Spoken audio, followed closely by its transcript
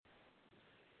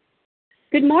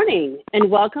Good morning, and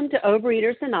welcome to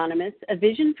Overeaters Anonymous, a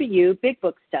Vision for You Big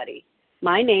Book Study.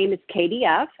 My name is Katie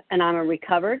F., and I'm a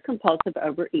recovered compulsive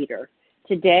overeater.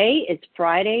 Today is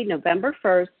Friday, November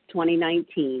 1st,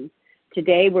 2019.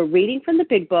 Today we're reading from the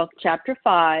Big Book, Chapter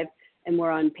 5, and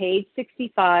we're on page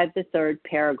 65, the third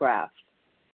paragraph.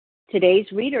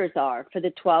 Today's readers are, for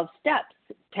the 12 Steps,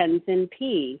 Tenzin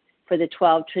P., for the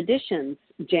 12 Traditions,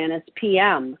 Janice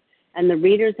P.M., and the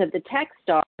readers of the text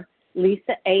are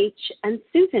Lisa H. and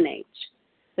Susan H.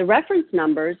 The reference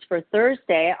numbers for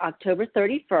Thursday, October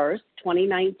 31st,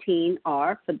 2019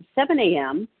 are for the 7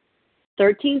 a.m.,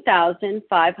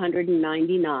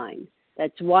 13,599.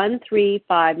 That's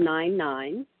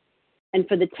 13599. And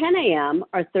for the 10 a.m.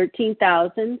 are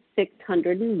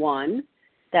 13,601.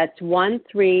 That's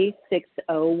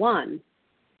 13601.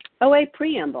 OA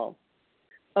Preamble.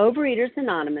 Overeaters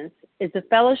Anonymous is a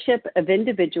fellowship of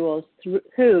individuals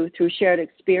who, through shared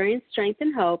experience, strength,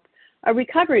 and hope, are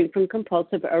recovering from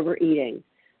compulsive overeating.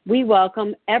 We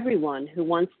welcome everyone who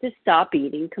wants to stop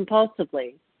eating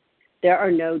compulsively. There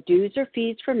are no dues or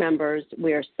fees for members.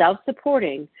 We are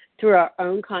self-supporting through our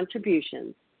own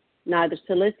contributions, neither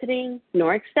soliciting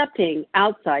nor accepting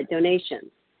outside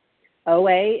donations.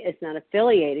 OA is not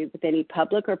affiliated with any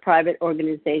public or private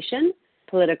organization,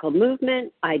 political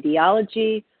movement,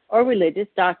 ideology, or religious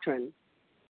doctrine.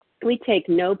 We take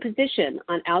no position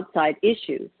on outside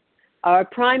issues. Our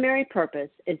primary purpose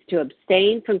is to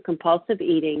abstain from compulsive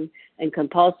eating and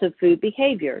compulsive food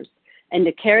behaviors and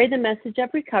to carry the message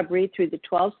of recovery through the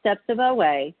 12 steps of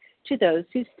OA to those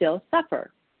who still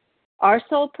suffer. Our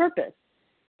sole purpose.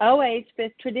 OA's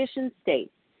fifth tradition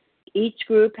states, each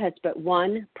group has but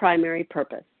one primary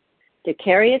purpose, to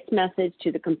carry its message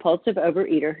to the compulsive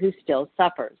overeater who still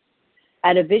suffers.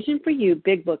 At A Vision for You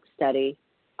Big Book Study,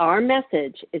 our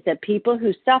message is that people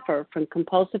who suffer from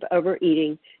compulsive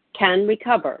overeating can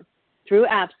recover through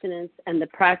abstinence and the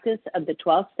practice of the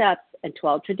 12 steps and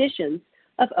 12 traditions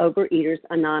of Overeaters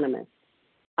Anonymous.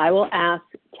 I will ask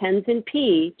Tenzin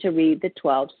P. to read the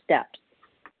 12 steps.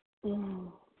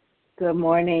 Good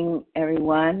morning,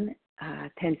 everyone.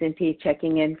 Tenzin P.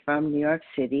 checking in from New York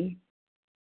City.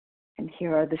 And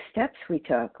here are the steps we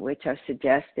took, which are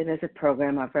suggested as a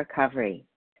program of recovery.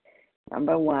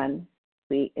 Number 1,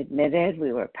 we admitted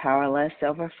we were powerless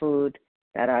over food,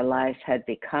 that our lives had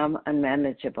become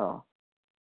unmanageable.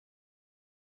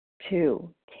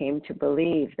 2, came to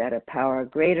believe that a power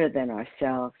greater than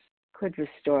ourselves could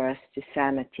restore us to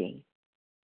sanity.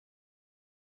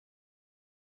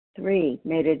 3,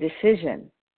 made a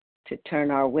decision to turn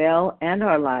our will and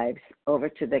our lives over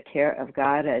to the care of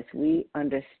God as we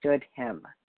understood Him.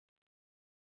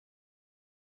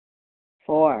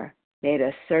 4, made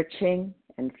a searching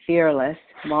and fearless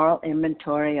moral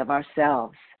inventory of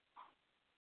ourselves.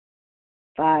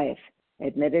 5,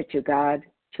 admitted to God,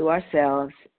 to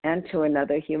ourselves, and to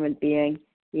another human being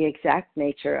the exact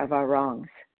nature of our wrongs.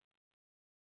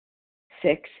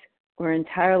 6, we're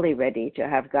entirely ready to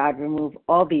have God remove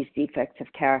all these defects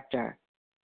of character.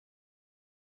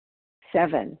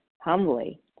 7,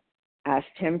 humbly asked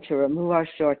Him to remove our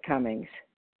shortcomings.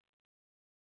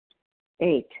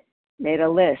 8, made a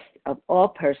list of all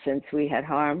persons we had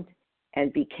harmed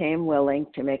and became willing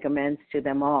to make amends to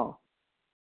them all.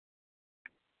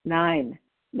 9,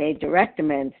 made direct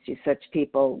amends to such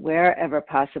people wherever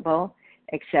possible,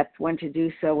 except when to do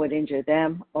so would injure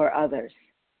them or others.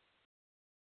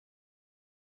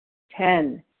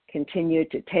 10, continued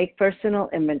to take personal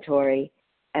inventory,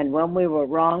 and when we were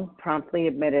wrong, promptly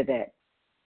admitted it.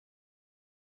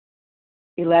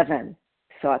 11,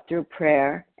 sought through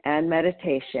prayer and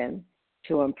meditation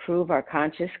to improve our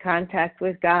conscious contact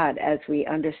with God as we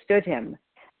understood Him,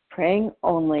 praying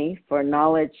only for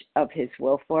knowledge of His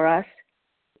will for us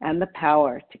and the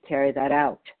power to carry that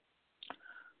out.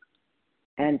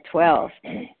 And 12,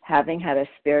 having had a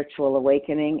spiritual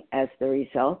awakening as the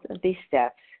result of these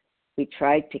steps, we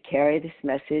tried to carry this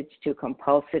message to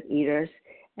compulsive eaters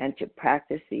and to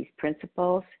practice these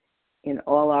principles in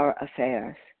all our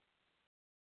affairs.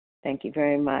 Thank you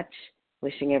very much.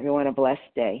 Wishing everyone a blessed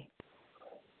day.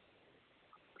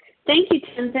 Thank you,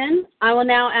 Tenzin. I will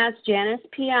now ask Janice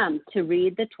P.M. to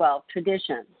read the 12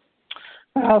 traditions.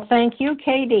 Well, thank you,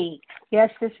 Katie. Yes,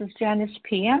 this is Janice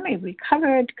P.M., a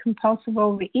recovered compulsive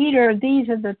overeater. These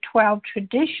are the 12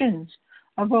 traditions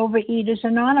of Overeaters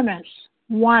Anonymous.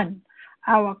 1,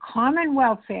 our common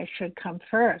welfare should come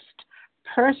first.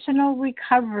 Personal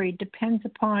recovery depends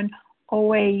upon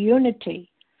OA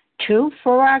unity. 2,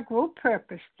 for our group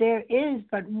purpose, there is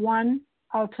but one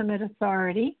ultimate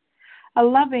authority, a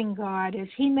loving God, as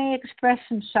He may express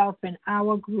Himself in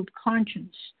our group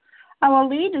conscience. Our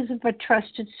leaders are but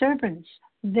trusted servants,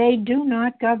 They do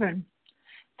not govern.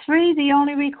 3, the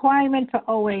only requirement for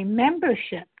OA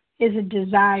membership is a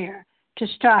desire to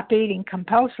stop eating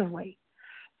compulsively.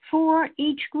 4,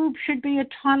 each group should be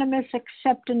autonomous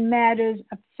except in matters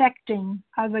affecting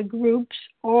other groups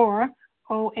or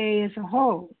OA as a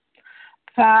whole.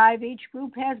 5, each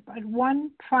group has but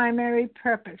one primary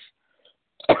purpose,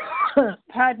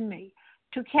 pardon me,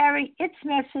 to carry its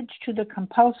message to the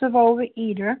compulsive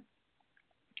overeater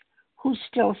who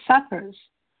still suffers.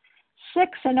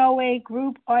 6, an OA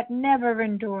group ought never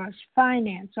endorse,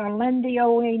 finance, or lend the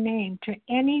OA name to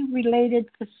any related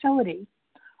facility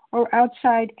or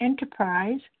outside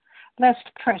enterprise, lest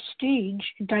prestige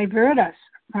divert us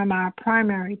from our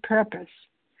primary purpose.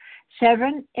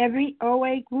 7, every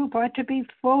OA group ought to be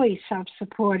fully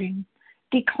self-supporting,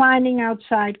 declining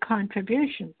outside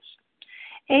contributions.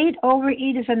 8,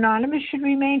 Overeaters Anonymous should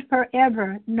remain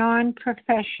forever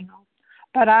non-professional,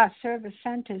 but our service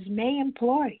centers may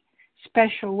employ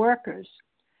special workers.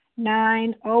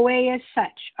 9, OA as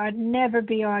such ought never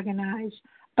be organized,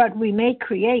 but we may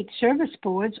create service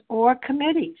boards or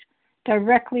committees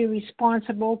directly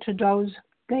responsible to those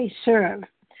they serve.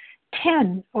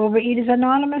 10, Overeaters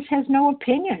Anonymous has no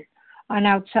opinion on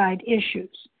outside issues.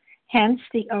 Hence,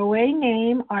 the OA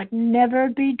name ought never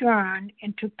be drawn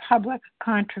into public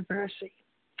controversy.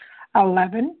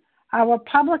 11, our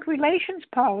public relations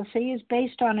policy is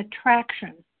based on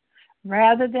attraction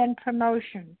rather than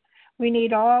promotion. We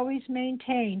need always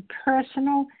maintain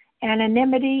personal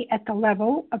anonymity at the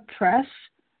level of press,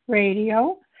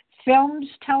 radio, films,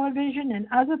 television, and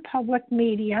other public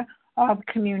media of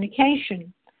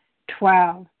communication.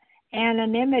 12,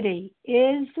 anonymity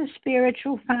is the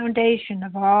spiritual foundation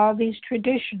of all these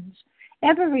traditions,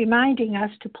 ever reminding us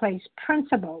to place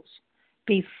principles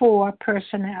before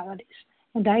personalities.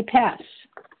 And I pass.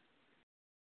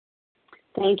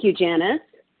 Thank you, Janice.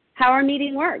 How our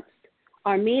meeting works.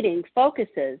 Our meeting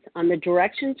focuses on the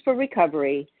directions for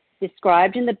recovery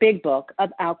described in the Big Book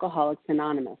of Alcoholics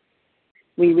Anonymous.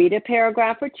 We read a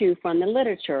paragraph or two from the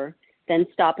literature, then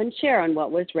stop and share on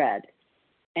what was read.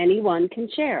 Anyone can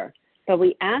share, but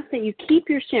we ask that you keep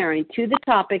your sharing to the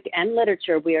topic and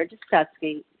literature we are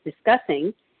discussing,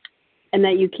 and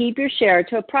that you keep your share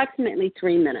to approximately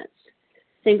 3 minutes.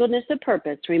 Singleness of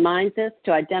purpose reminds us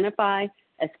to identify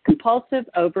as compulsive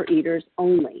overeaters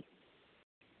only.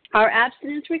 Our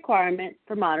abstinence requirement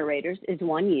for moderators is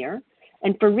 1 year,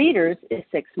 and for readers is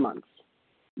 6 months.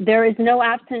 There is no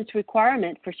abstinence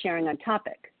requirement for sharing on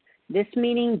topic. This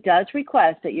meeting does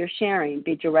request that your sharing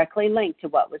be directly linked to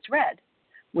what was read.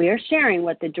 We are sharing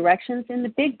what the directions in the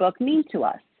Big Book mean to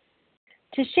us.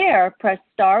 To share, press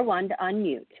star 1 to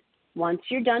unmute. Once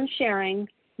you're done sharing,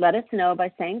 let us know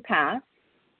by saying pass,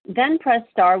 then press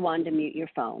star 1 to mute your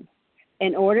phone.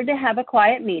 In order to have a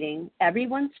quiet meeting,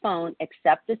 everyone's phone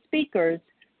except the speaker's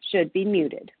should be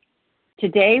muted.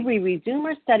 Today, we resume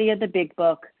our study of the Big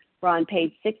Book. We're on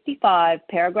page 65,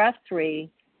 paragraph 3.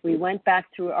 We went back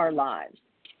through our lives.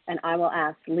 And I will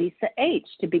ask Lisa H.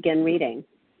 to begin reading.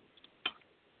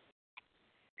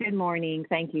 Good morning.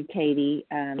 Thank you, Katie.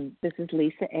 This is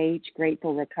Lisa H.,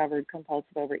 grateful, recovered,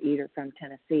 compulsive overeater from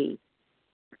Tennessee.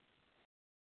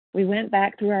 We went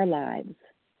back through our lives.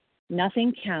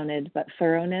 Nothing counted but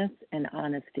thoroughness and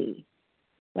honesty.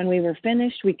 When we were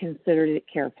finished, we considered it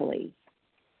carefully.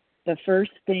 The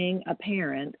first thing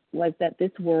apparent was that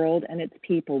this world and its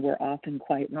people were often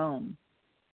quite wrong.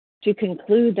 To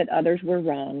conclude that others were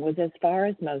wrong was as far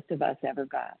as most of us ever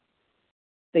got.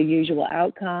 The usual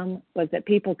outcome was that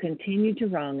people continued to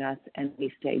wrong us and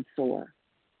we stayed sore.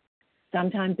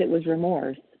 Sometimes it was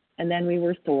remorse, and then we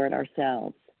were sore at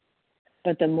ourselves.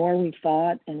 But the more we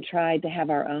fought and tried to have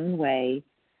our own way,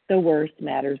 the worse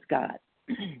matters got.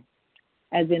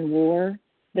 As in war,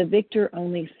 the victor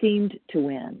only seemed to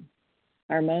win.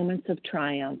 Our moments of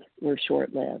triumph were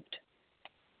short-lived.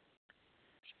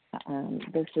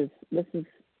 This is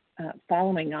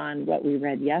following on what we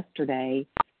read yesterday.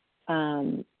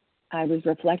 I was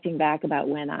reflecting back about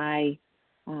when I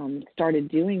started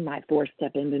doing my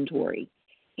 4-step inventory,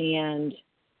 and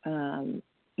having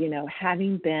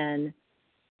been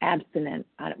abstinent,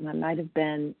 I might have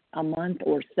been a month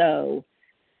or so.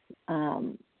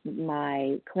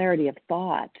 My clarity of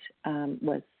thought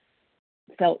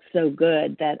felt so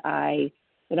good that I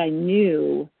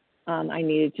knew I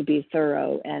needed to be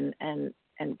thorough and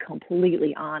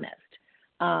completely honest.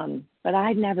 But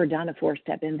I'd never done a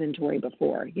 4-step inventory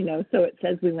before, so it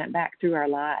says we went back through our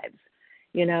lives,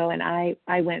 and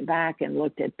I went back and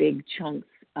looked at big chunks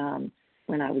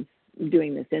when I was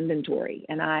doing this inventory,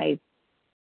 and I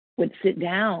would sit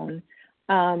down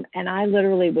and I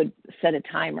literally would set a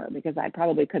timer because I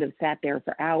probably could have sat there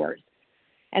for hours.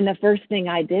 And the first thing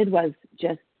I did was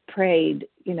just prayed,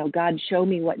 God, show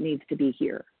me what needs to be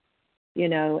here,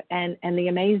 and the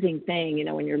amazing thing,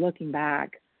 when you're looking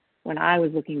back, when I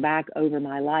was looking back over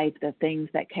my life, the things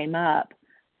that came up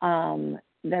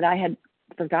that I had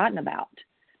forgotten about.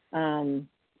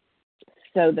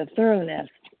 So the thoroughness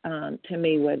to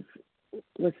me was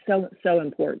so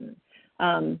important.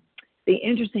 The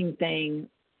interesting thing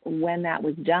when that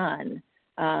was done,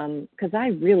 because I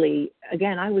really,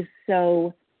 again, I was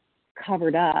so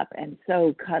covered up and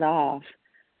so cut off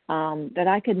that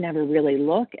I could never really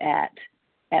look at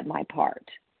my part.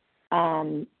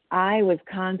 I was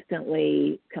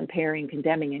constantly comparing,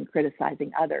 condemning, and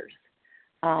criticizing others.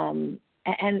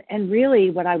 And really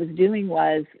what I was doing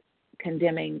was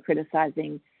condemning,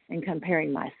 criticizing, and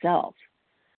comparing myself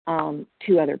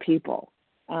to other people.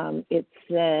 It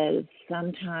says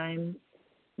sometimes,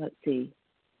 let's see,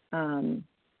 I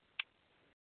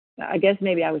guess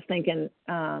maybe I was thinking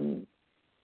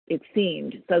it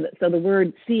seemed. So the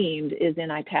word seemed is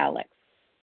in italics.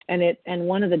 And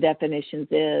one of the definitions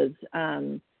is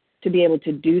to be able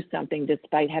to do something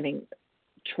despite having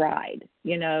tried,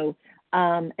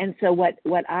 and so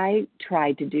what I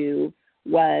tried to do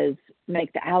was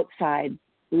make the outside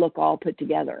look all put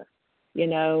together,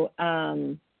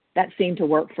 that seemed to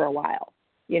work for a while.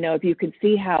 If you could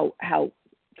see how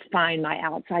fine my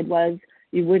outside was,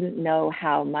 you wouldn't know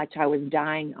how much I was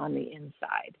dying on the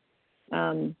inside.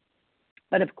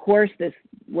 But of course, this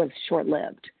was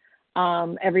short-lived.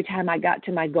 Every time I got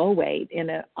to my goal weight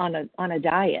on a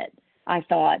diet, I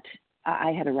thought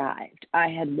I had arrived. I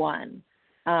had won.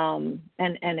 And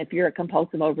if you're a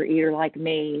compulsive overeater like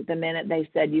me, the minute they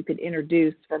said you could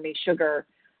introduce for me sugar,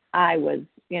 I was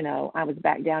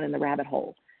back down in the rabbit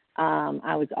hole.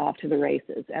 I was off to the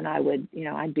races, and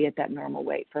I'd be at that normal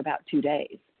weight for about 2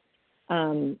 days.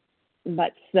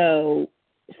 But so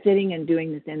sitting and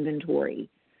doing this inventory,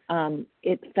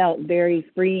 it felt very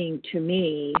freeing to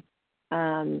me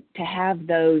to have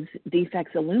those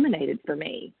defects illuminated for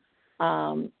me.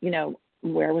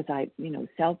 Where was I,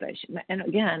 selfish? And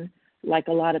again, like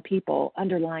a lot of people,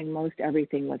 underlying most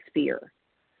everything was fear.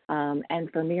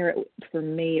 And for me,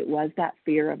 it was that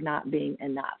fear of not being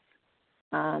enough.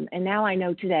 And now I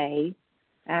know today,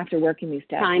 after working these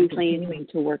steps, and continuing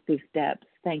to work these steps,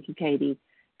 thank you, Katie,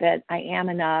 that I am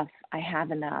enough, I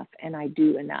have enough, and I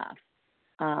do enough.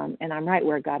 And I'm right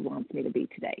where God wants me to be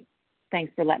today.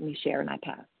 Thanks for letting me share, and I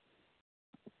pass.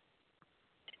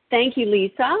 Thank you,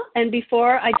 Lisa. And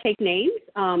before I take names,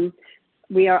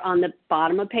 we are on the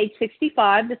bottom of page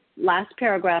 65, this last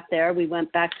paragraph there. We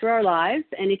went back through our lives.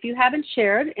 And if you haven't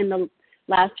shared in the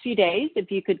last few days,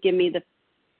 if you could give me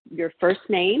your first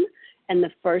name and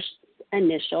the first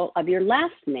initial of your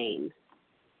last name.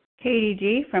 Katie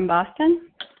G. from Boston.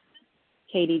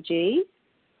 Katie G.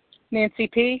 Nancy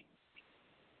P.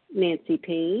 Nancy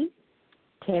P.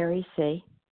 Terry C.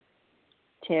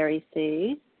 Terry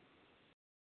C.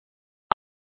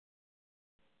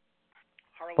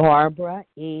 Barbara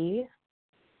E.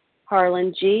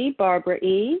 Harlan G. Barbara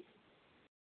E.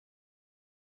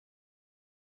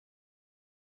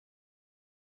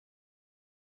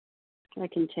 I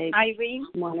can take Irene.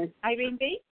 Irene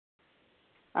B.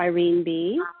 Irene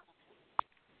B.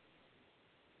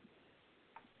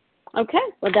 Okay,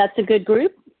 well, that's a good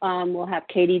group. We'll have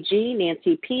Katie G.,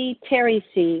 Nancy P., Terry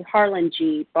C., Harlan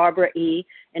G., Barbara E.,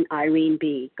 and Irene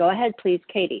B. Go ahead, please,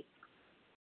 Katie.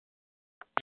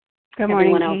 Good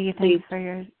morning, Katie. Thanks for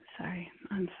your...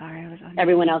 I'm sorry. I was on...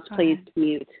 Everyone else, please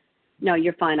mute. No,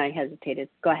 you're fine. I hesitated.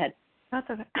 Go ahead. That's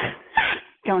okay.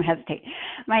 Don't hesitate.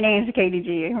 My name is Katie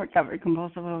G., recovered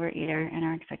compulsive overeater,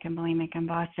 anorexic and bulimic in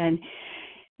Boston.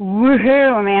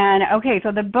 Woohoo, man. Okay,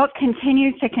 so the book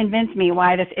continues to convince me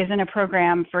why this isn't a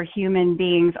program for human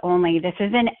beings only. This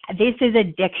is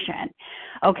addiction.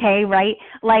 Okay, right?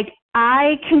 Like,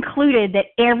 I concluded that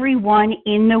everyone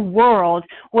in the world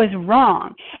was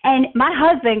wrong. And my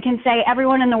husband can say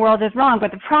everyone in the world is wrong,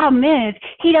 but the problem is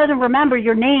he doesn't remember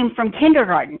your name from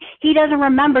kindergarten. He doesn't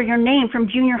remember your name from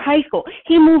junior high school.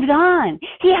 He moves on.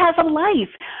 He has a life.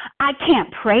 I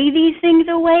can't pray these things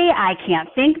away. I can't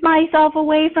think myself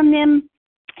away from them.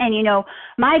 And,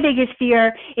 my biggest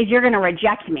fear is you're going to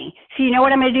reject me. So you know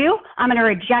what I'm going to do? I'm going to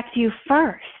reject you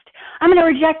first. I'm going to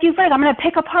reject you first. I'm going to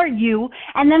pick apart you,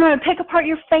 and then I'm going to pick apart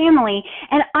your family,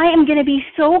 and I am going to be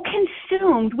so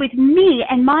consumed with me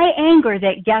and my anger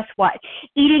that, guess what?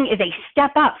 Eating is a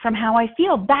step up from how I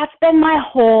feel. That's been my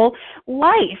whole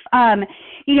life. And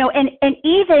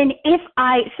even if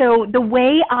so the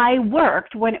way I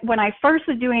worked when I first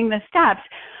was doing the steps,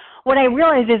 what I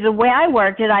realized is the way I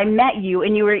worked is I met you,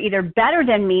 and you were either better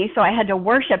than me, so I had to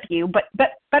worship you,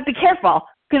 but be careful.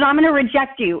 because I'm going to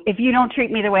reject you if you don't treat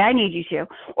me the way I need you to.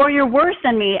 Or you're worse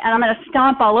than me, and I'm going to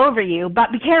stomp all over you.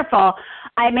 But be careful,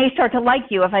 I may start to like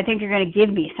you if I think you're going to give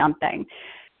me something.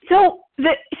 So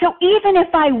even if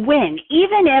I win,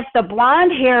 even if the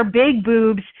blonde hair, big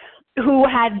boobs who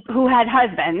had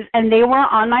husbands, and they were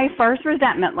on my first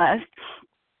resentment list,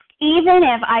 even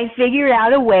if I figured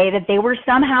out a way that they were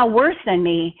somehow worse than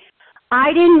me,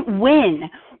 I didn't win.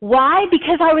 Why?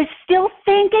 Because I was still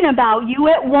thinking about you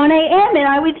at 1 a.m. and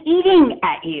I was eating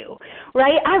at you,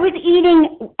 right? I was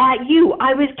eating at you.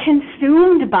 I was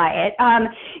consumed by it,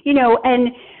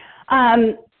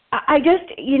 I just,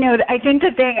 I think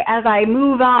the thing as I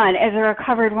move on as a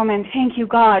recovered woman, thank you,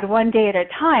 God, one day at a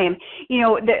time,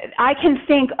 I can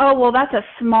think, oh, well, that's a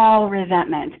small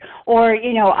resentment. Or,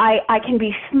 I can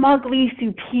be smugly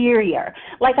superior.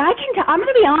 Like I'm going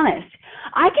to be honest,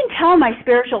 I can tell my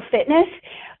spiritual fitness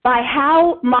by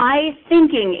how my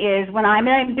thinking is when I'm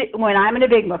in a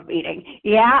big book meeting.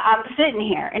 Yeah, I'm sitting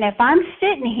here. And if I'm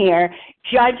sitting here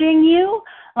judging you,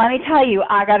 let me tell you,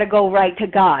 I got to go right to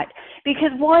God.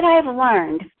 Because what I've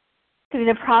learned through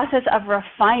the process of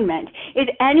refinement is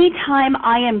anytime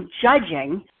I am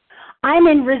judging, I'm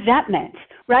in resentment,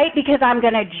 right? Because I'm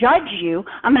going to judge you,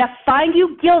 I'm going to find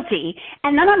you guilty,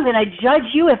 and then I'm going to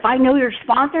judge you if I know your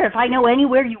sponsor, if I know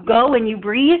anywhere you go and you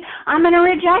breathe, I'm going to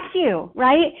reject you,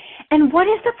 right? And what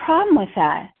is the problem with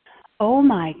that? Oh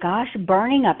my gosh,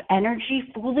 burning up energy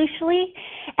foolishly.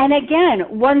 And again,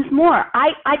 once more,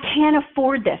 I can't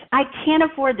afford this. I can't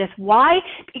afford this. Why?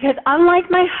 Because unlike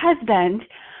my husband,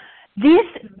 this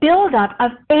buildup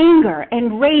of anger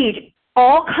and rage,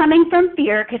 all coming from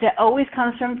fear, because it always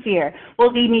comes from fear,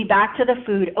 will lead me back to the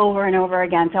food over and over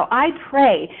again. So I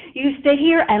pray you sit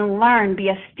here and learn, be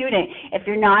a student. If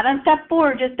you're not on step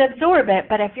 4, just absorb it.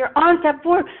 But if you're on step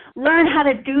 4, learn how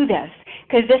to do this,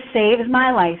 because this saves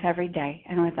my life every day.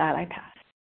 And with that, I pass.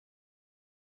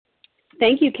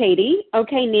 Thank you, Katie.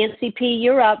 Okay, Nancy P.,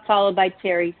 you're up, followed by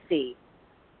Terry C.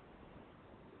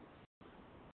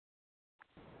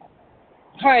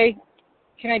 Hi.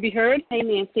 Can I be heard? Hey,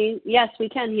 Nancy. Yes, we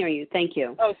can hear you. Thank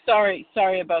you. Oh, sorry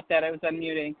about that. I was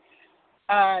unmuting.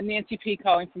 Nancy P.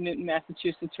 calling from Newton,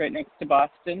 Massachusetts, right next to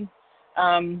Boston.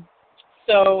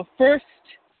 So first,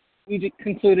 we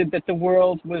concluded that the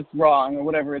world was wrong, or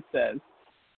whatever it says.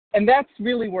 And that's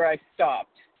really where I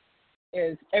stopped,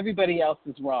 is everybody else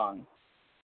is wrong.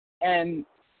 And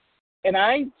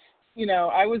I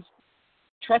was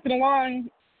trucking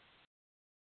along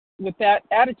with that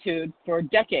attitude for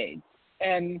decades.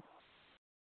 And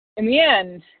in the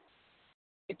end,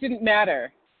 it didn't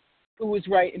matter who was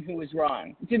right and who was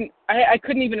wrong. I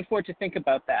couldn't even afford to think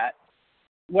about that.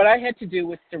 What I had to do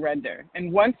was surrender.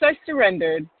 And once I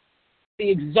surrendered,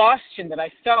 the exhaustion that I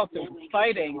felt of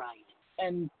fighting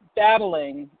and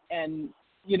battling and,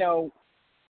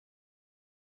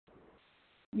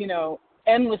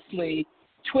 endlessly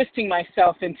twisting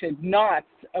myself into knots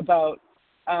about,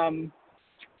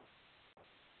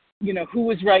 who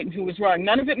was right and who was wrong.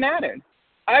 None of it mattered.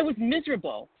 I was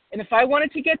miserable. And if I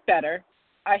wanted to get better,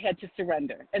 I had to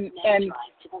surrender. And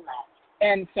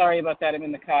sorry about that, I'm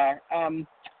in the car.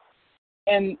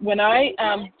 And when I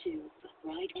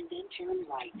right and then turn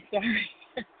right.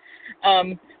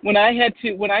 Sorry. When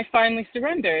I finally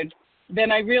surrendered,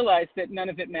 then I realized that none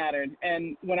of it mattered.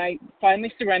 And when I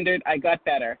finally surrendered, I got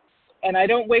better. And I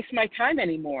don't waste my time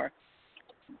anymore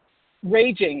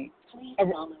raging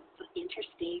around.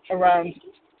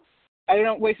 I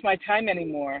don't waste my time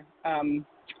anymore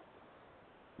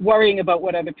worrying about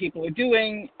what other people are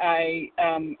doing. I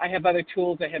have other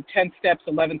tools. I have 10 steps,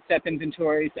 11-step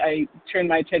inventories. I turn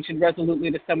my attention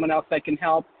resolutely to someone else I can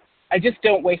help. I just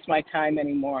don't waste my time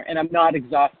anymore, and I'm not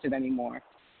exhausted anymore.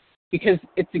 Because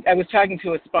I was talking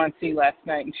to a sponsee last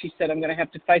night, and she said, I'm going to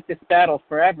have to fight this battle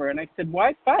forever. And I said,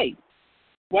 why fight?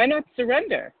 Why not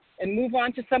surrender and move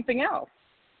on to something else?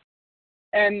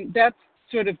 And that's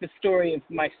sort of the story of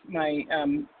my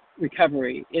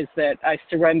recovery, is that I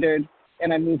surrendered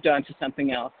and I moved on to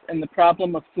something else. And the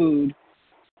problem of food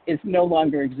no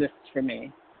longer exists for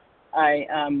me.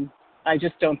 I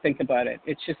just don't think about it.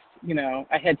 It's just,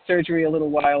 I had surgery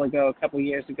a couple of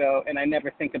years ago, and I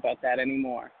never think about that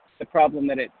anymore. The problem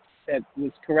that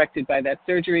was corrected by that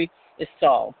surgery is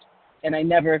solved. And I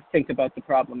never think about the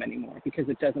problem anymore because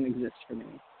it doesn't exist for me.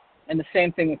 And the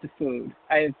same thing with the food.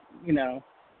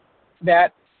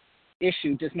 That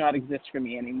issue does not exist for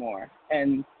me anymore.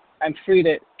 And I'm free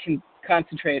to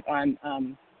concentrate on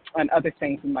other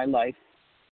things in my life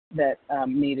that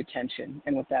need attention.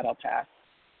 And with that, I'll pass.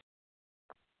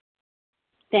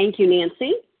 Thank you,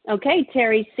 Nancy. Okay,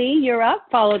 Terry C., you're up,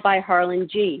 followed by Harlan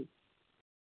G.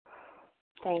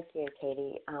 Thank you,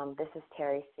 Katie. This is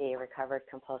Terry C., a recovered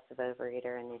compulsive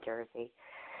overeater in New Jersey.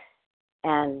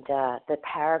 And the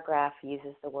paragraph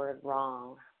uses the word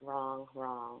wrong, wrong,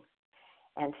 wrong.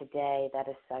 And today that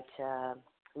is such a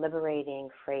liberating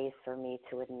phrase for me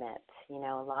to admit. You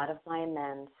know, a lot of my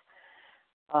amends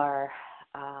are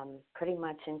pretty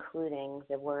much including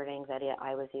the wording that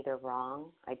I was either wrong,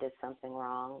 I did something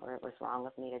wrong, or it was wrong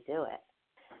of me to do it.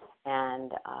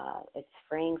 And it's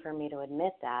freeing for me to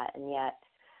admit that, and yet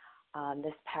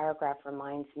this paragraph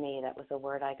reminds me that was a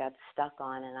word I got stuck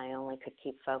on, and I only could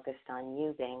keep focused on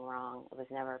you being wrong. It was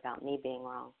never about me being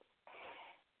wrong.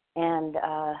 And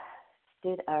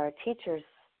our teachers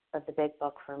of the Big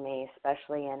Book for me,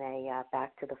 especially in a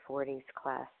Back to the 40s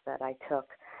class that I took,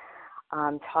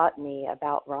 taught me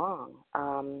about wrong.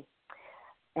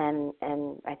 And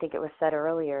I think it was said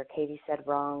earlier, Katie said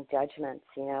wrong judgments,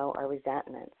 you know, or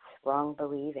resentments, wrong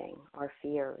believing, or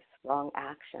fears, wrong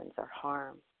actions, or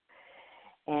harm.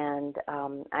 And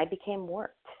I became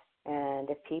warped. And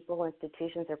if people,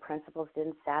 institutions, or principles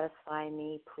didn't satisfy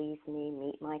me, please me,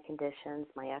 meet my conditions,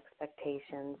 my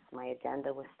expectations, my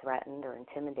agenda was threatened or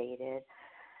intimidated,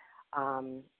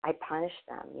 I punished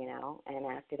them, you know, and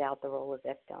acted out the role of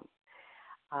victim.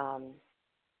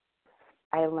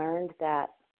 I learned that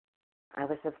I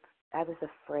was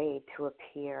afraid to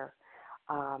appear.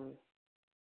 I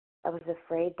was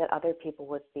afraid that other people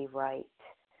would be right.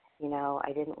 You know,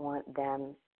 I didn't want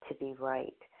them to be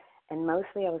right. And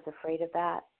mostly I was afraid of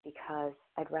that because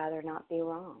I'd rather not be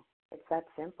wrong. It's that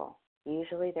simple.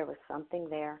 Usually there was something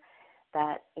there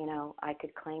that, you know, I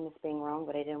could claim as being wrong,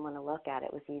 but I didn't want to look at.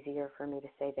 It was easier for me to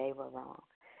say they were wrong.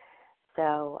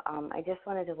 So I just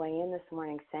wanted to weigh in this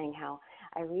morning saying how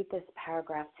I read this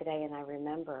paragraph today and I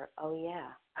remember, oh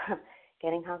yeah,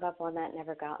 getting hung up on that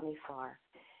never got me far.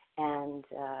 And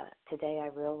today I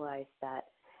realized that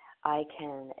I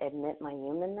can admit my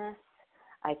humanness.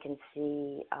 I can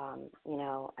see, you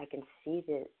know, I can see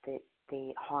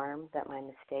the harm that my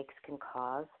mistakes can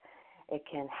cause. It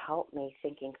can help me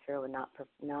thinking through and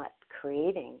not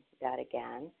creating that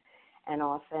again. And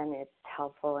often it's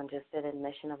helpful in just an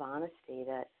admission of honesty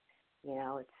that, you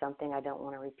know, it's something I don't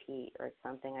want to repeat, or it's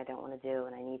something I don't want to do,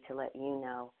 and I need to let you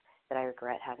know that I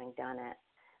regret having done it.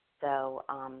 So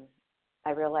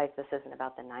I realize this isn't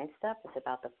about the 9th step, it's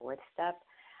about the 4th step.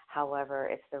 However,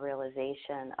 it's the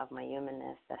realization of my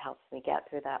humanness that helps me get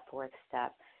through that 4th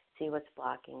step, see what's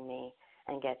blocking me,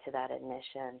 and get to that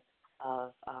admission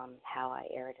of how I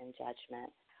erred in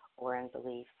judgment or in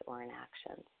beliefs or in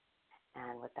actions.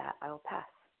 And with that, I will pass.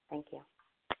 Thank you.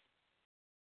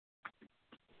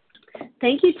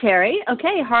 Thank you, Terry.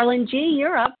 Okay, Harlan G.,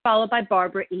 you're up, followed by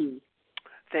Barbara E.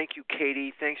 Thank you,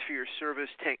 Katie. Thanks for your service.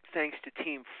 Thanks to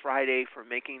Team Friday for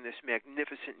making this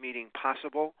magnificent meeting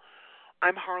possible.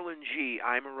 I'm Harlan G.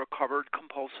 I'm a recovered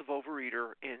compulsive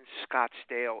overeater in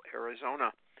Scottsdale,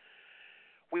 Arizona.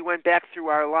 We went back through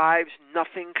our lives.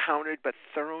 Nothing counted but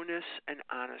thoroughness and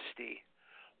honesty.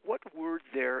 What word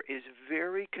there is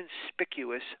very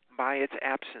conspicuous by its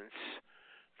absence?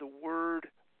 The word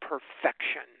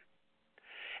perfection.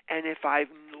 And if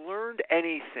I've learned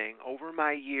anything over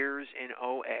my years in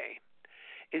OA,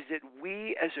 is that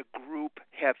we as a group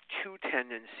have two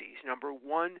tendencies. Number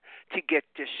one, to get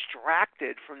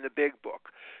distracted from the Big Book.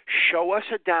 Show us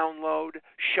a download,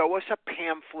 show us a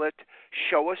pamphlet,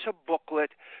 show us a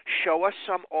booklet, show us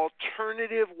some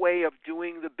alternative way of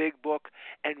doing the Big Book,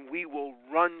 and we will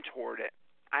run toward it.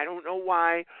 I don't know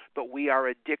why, but we are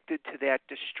addicted to that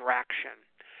distraction.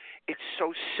 It's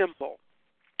so simple.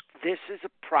 This is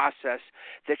a process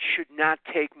that should not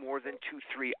take more than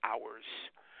 2-3 hours.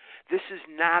 This is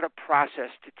not a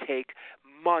process to take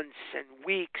months and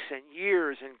weeks and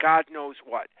years and God knows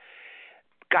what.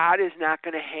 God is not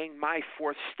going to hang my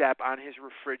 4th step on his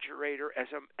refrigerator as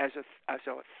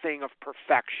a thing of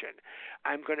perfection.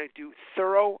 I'm going to do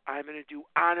thorough. I'm going to do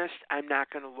honest. I'm not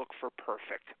going to look for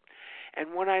perfect.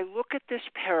 And when I look at this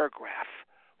paragraph,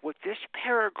 what this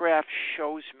paragraph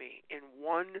shows me in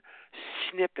one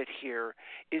snippet here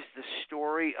is the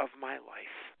story of my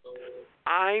life.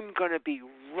 I'm going to be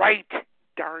right,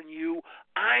 darn you.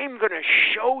 I'm going to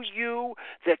show you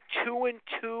that 2 and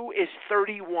 2 is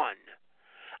 31.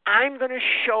 I'm going to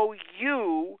show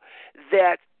you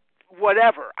that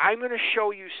whatever. I'm going to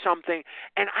show you something.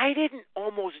 And I didn't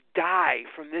almost die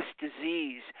from this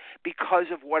disease because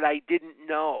of what I didn't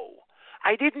know.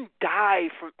 I didn't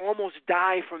almost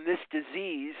die from this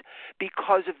disease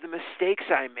because of the mistakes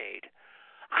I made.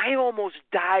 I almost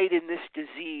died in this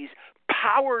disease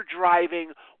power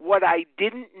driving what I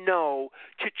didn't know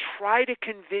to try to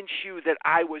convince you that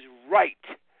I was right.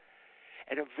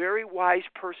 And a very wise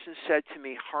person said to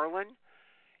me, Harlan,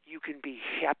 You can be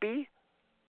happy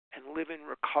and live in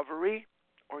recovery,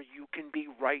 or you can be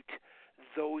right.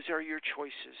 Those are your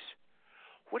choices.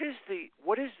 What is the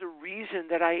reason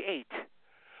that I ate?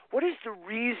 What is the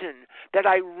reason that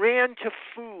I ran to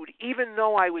food even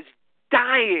though I was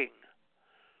dying?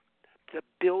 The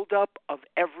buildup of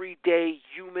everyday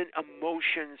human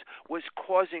emotions was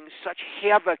causing such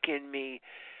havoc in me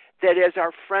that, as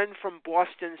our friend from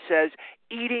Boston says,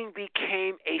 eating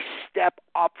became a step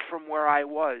up from where I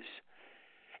was.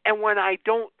 And when I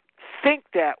don't think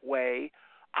that way,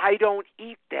 I don't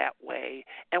eat that way.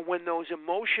 And when those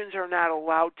emotions are not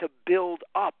allowed to build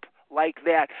up like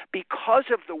that because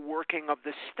of the working of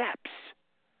the steps,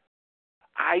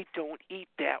 I don't eat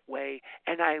that way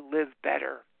and I live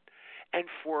better. And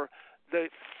for the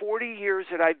 40 years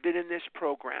that I've been in this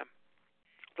program,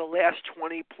 the last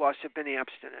 20 plus have been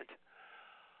abstinent.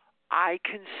 I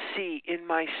can see in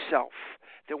myself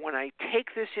that when I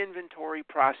take this inventory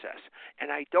process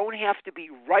and I don't have to be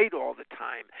right all the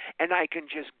time and I can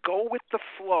just go with the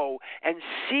flow and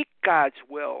seek God's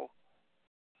will,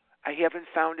 I haven't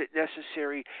found it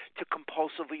necessary to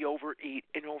compulsively overeat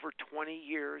in over 20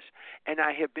 years, and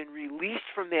I have been released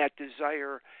from that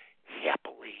desire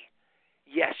happily.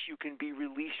 Yes, you can be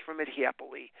released from it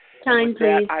happily. Time, with please.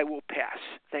 that, I will pass.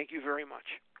 Thank you very much.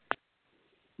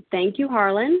 Thank you,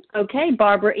 Harlan. Okay,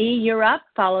 Barbara E., you're up,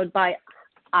 followed by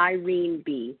Irene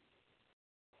B.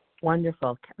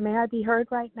 Wonderful. May I be heard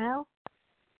right now?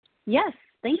 Yes,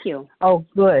 thank you. Oh,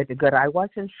 good. I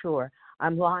wasn't sure.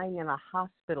 I'm lying in a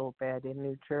hospital bed in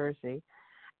New Jersey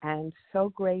and so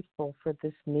grateful for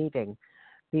this meeting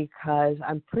because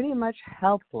I'm pretty much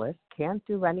helpless, can't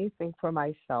do anything for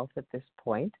myself at this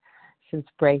point since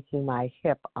breaking my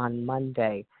hip on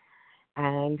Monday.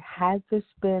 And had this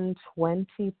been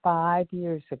 25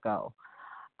 years ago,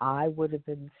 I would have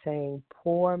been saying,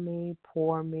 pour me a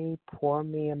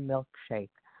milkshake.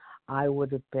 I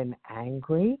would have been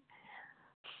angry,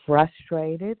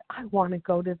 frustrated. I want to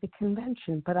go to the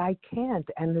convention, but I can't,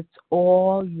 and it's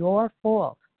all your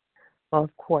fault. Well,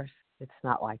 of course, it's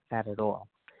not like that at all.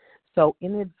 So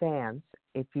in advance,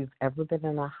 if you've ever been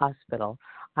in a hospital,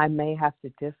 I may have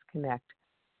to disconnect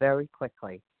very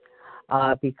quickly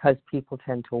because people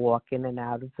tend to walk in and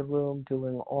out of the room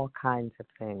doing all kinds of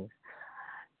things.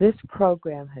 This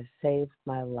program has saved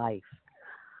my life.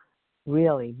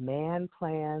 Really, man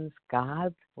plans,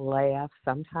 God laughs,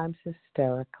 sometimes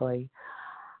hysterically.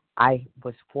 I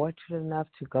was fortunate enough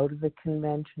to go to the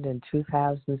convention in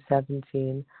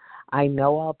 2017. I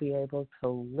know I'll be able to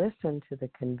listen to the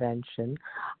convention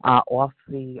off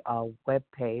the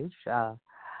webpage,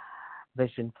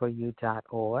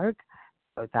 visionforyou.org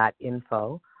or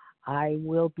 .info. I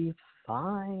will be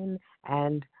fine,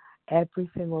 and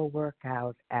everything will work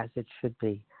out as it should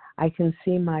be. I can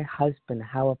see my husband,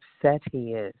 how upset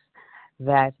he is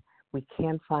that we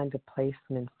can't find a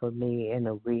placement for me in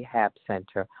a rehab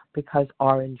center because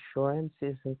our insurance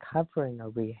isn't covering a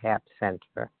rehab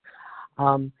center.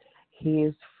 He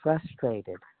is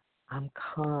frustrated. I'm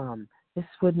calm. This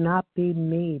would not be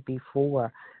me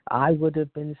before. I would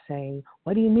have been saying,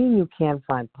 what do you mean you can't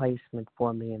find placement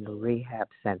for me in the rehab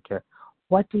center?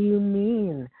 What do you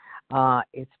mean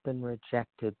it's been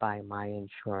rejected by my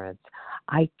insurance?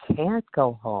 I can't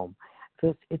go home.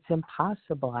 It's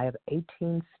impossible. I have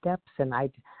 18 steps and I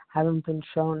haven't been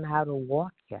shown how to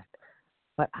walk yet.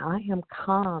 But I am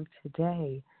calm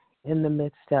today in the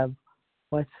midst of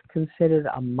what's considered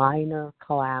a minor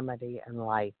calamity in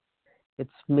life. It's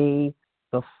me,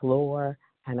 the floor,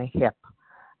 and a hip.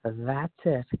 That's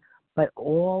it. But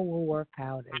all will work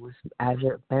out. It was as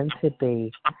it meant to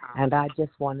be. And I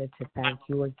just wanted to thank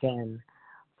you again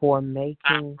for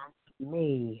making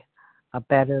me a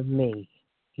better me.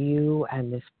 You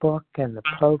and this book and the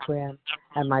program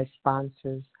and my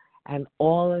sponsors and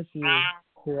all of you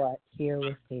who are here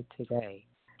with me today.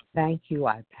 Thank you.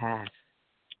 I pass.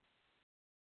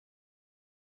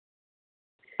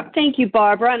 Thank you,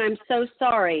 Barbara, and I'm so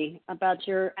sorry about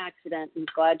your accident. I'm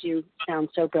glad you sound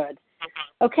so good.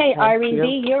 Okay, Irene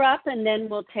B., you're up, and then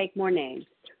we'll take more names.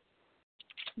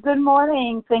 Good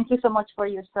morning. Thank you so much for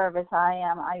your service. I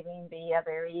am Irene B., a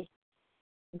very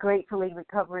gratefully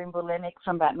recovering bulimic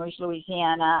from Baton Rouge,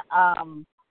 Louisiana.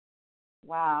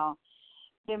 Wow.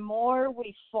 The more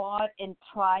we fought and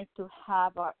tried to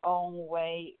have our own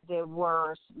way, the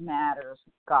worse matters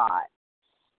got.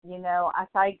 You know, as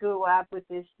I grew up with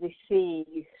this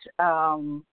disease,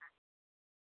 I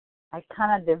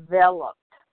kind of developed,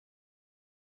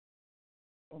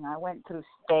 and I went through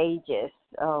stages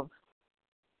of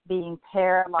being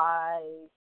paralyzed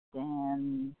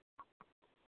and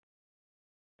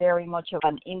very much of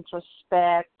an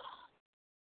introspect.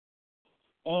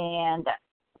 And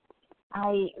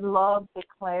I love the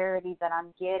clarity that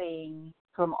I'm getting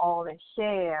from all the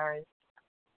shares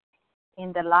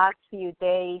in the last few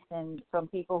days and from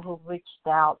people who reached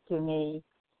out to me.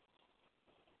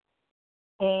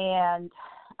 And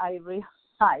I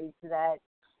realized that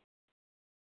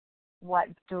what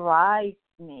drives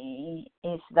me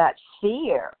is that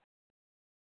fear.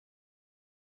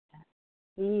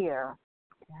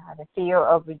 The fear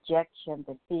of rejection,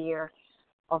 the fear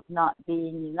of not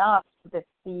being enough, the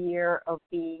fear of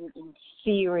being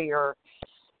inferior,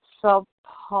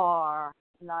 subpar,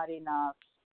 not enough.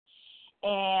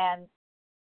 And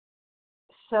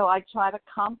so I try to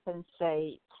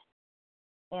compensate,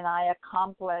 and I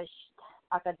accomplished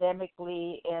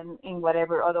academically and in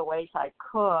whatever other ways I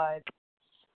could,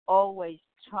 always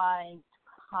trying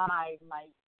to hide my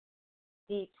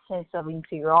deep sense of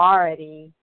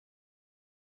inferiority.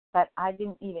 But I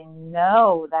didn't even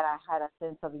know that I had a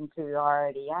sense of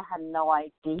inferiority. I had no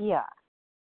idea.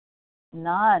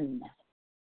 None.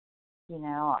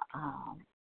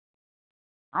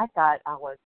 I thought I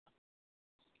was,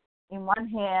 in one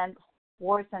hand,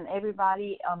 worse than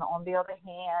everybody. On the other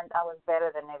hand, I was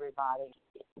better than everybody.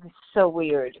 It was so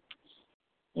weird.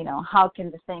 How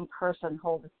can the same person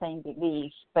hold the same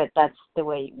beliefs? But that's the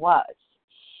way it was.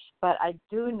 But I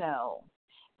do know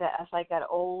that as I got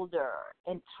older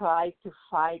and tried to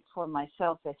fight for my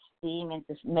self-esteem and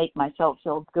to make myself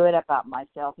feel good about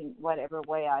myself in whatever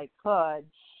way I could,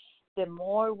 the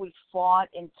more we fought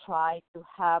and tried to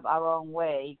have our own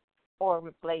way or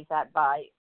replace that by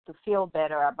to feel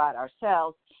better about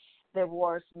ourselves, the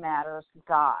worse matters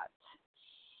got.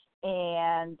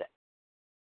 And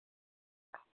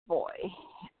boy,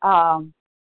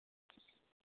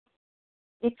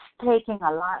 it's taking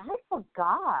a lot. I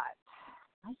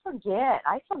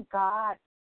forgot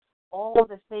all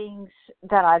the things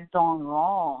that I've done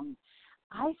wrong.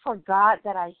 I forgot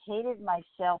that I hated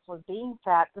myself for being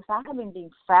fat, because I haven't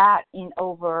been fat in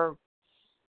over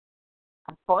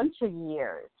a bunch of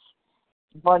years,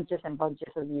 bunches and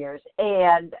bunches of years.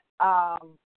 And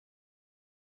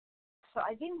so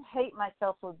I didn't hate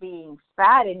myself for being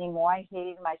fat anymore. I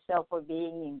hated myself for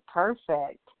being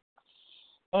imperfect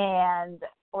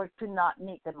or to not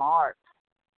meet the mark,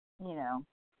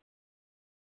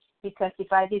 Because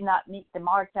if I did not meet the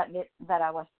mark, that meant that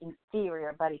I was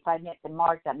inferior. But if I met the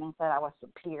mark, that meant that I was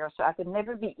superior. So I could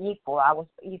never be equal. I was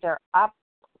either up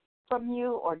from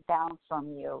you or down from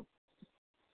you.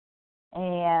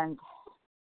 And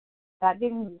that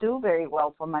didn't do very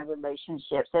well for my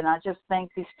relationships. And I just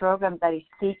think this program that is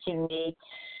teaching me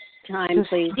to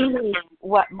see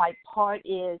what my part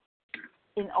is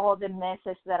in all the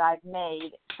messes that I've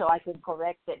made, so I can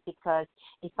correct it. Because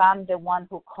if I'm the one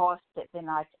who caused it, then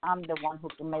I'm the one who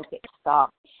can make it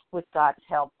stop, with God's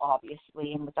help,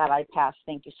 obviously. And with that, I pass.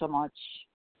 Thank you so much.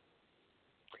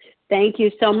 Thank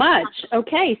you so much.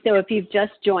 Okay, so if you've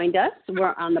just joined us,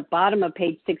 we're on the bottom of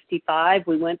page 65.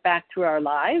 We went back through our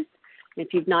lives.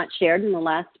 If you've not shared in the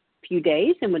last few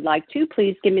days and would like to,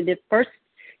 please give me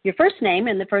your first name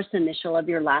and the first initial of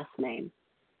your last name.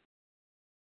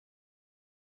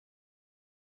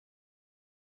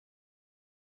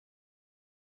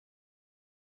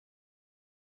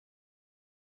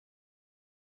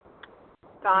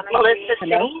 Donna Melissa G.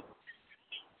 Hello?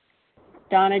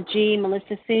 Donna G.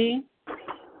 Melissa C.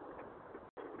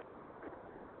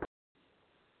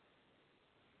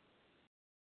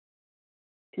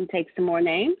 Can take some more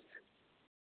names.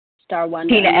 Star one.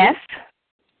 Tina S.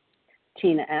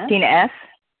 Tina S. Tina S.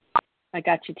 I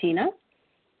got you, Tina.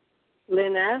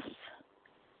 Lynn S.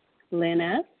 Lynn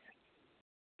S.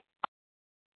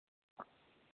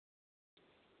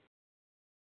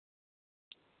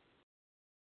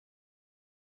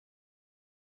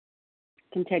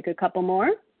 Can take a couple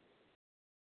more.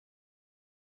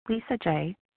 Lisa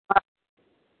J.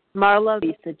 Marla.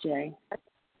 Lisa J.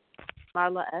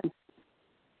 Marla S.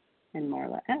 And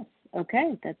Marla S.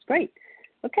 Okay, that's great.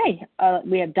 Okay,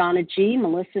 we have Donna G,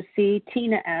 Melissa C,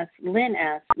 Tina S, Lynn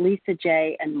S, Lisa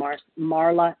J, and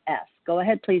Marla S. Go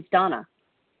ahead, please, Donna.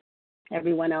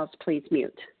 Everyone else, please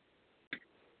mute.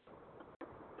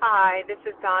 Hi, this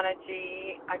is Donna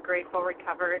G, a grateful,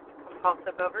 recovered,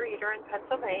 compulsive overeater in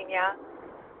Pennsylvania.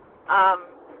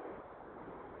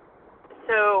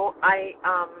 So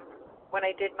when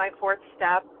I did my fourth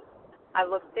step, I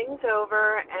looked things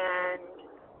over, and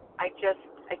I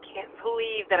can't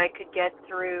believe that I could get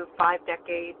through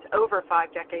over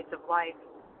 5 decades of life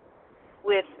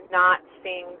with not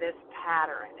seeing this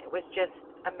pattern. It was just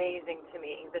amazing to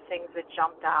me, the things that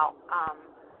jumped out,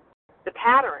 the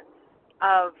patterns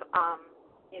of,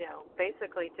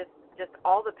 basically just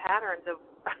all the patterns of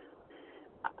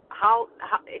how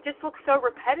it just looks so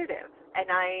repetitive, and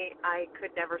I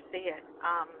could never see it.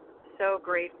 So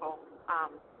grateful.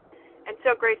 And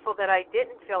so grateful that I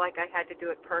didn't feel like I had to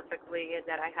do it perfectly, and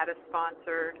that I had a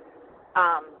sponsor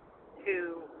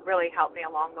who really helped me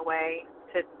along the way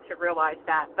to realize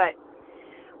that. But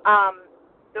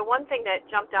the one thing that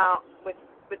jumped out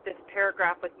with this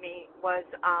paragraph with me was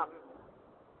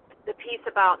the piece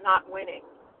about not winning.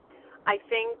 I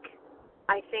think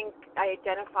I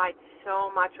identified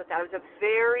so much with that. I was a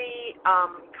very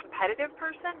competitive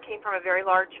person, came from a very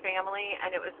large family,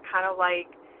 and it was kind of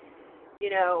like,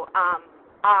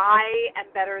 I am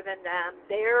better than them.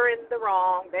 They're in the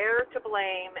wrong. They're to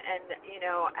blame. And,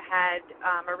 I had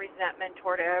a resentment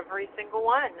toward every single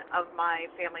one of my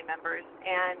family members.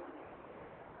 And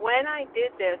when I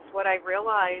did this, what I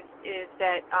realized is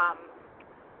that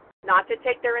not to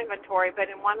take their inventory, but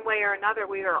in one way or another,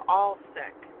 we are all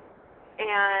sick.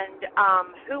 And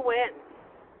who wins?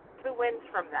 Who wins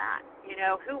from that?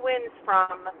 Who wins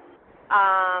from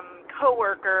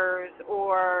coworkers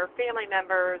or family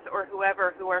members or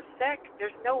whoever who are sick?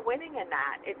 There's no winning in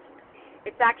that.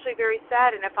 It's actually very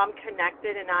sad. And if I'm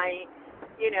connected and I,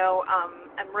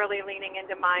 am really leaning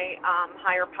into my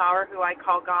higher power, who I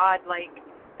call God, like,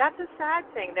 that's a sad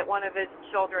thing that one of his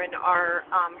children are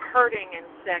hurting and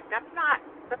sick. That's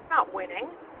not winning,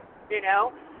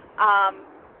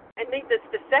 And needless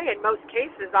to say, in most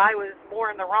cases, I was more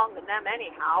in the wrong than them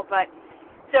anyhow. But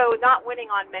so not winning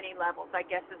on many levels, I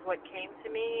guess, is what came to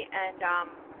me. And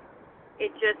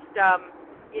it just,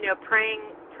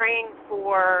 praying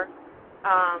for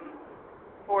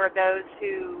those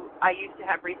who I used to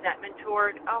have resentment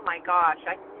toward. Oh my gosh,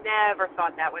 I never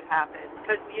thought that would happen.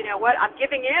 Because you know what? I'm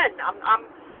giving in. I'm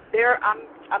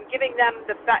giving them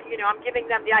I'm giving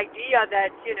them the idea that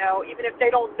even if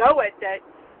they don't know it, that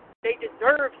they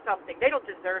deserve something. They don't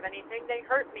deserve anything. They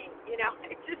hurt me.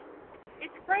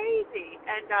 It's crazy.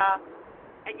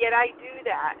 And yet I do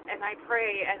that, and I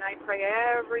pray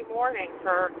every morning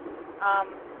for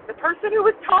the person who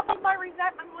was top of my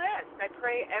resentment list. I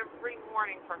pray every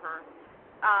morning for her,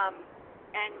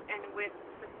 and with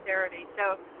sincerity.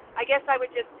 So I guess I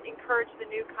would just encourage the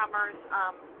newcomers,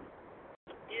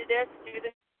 do this.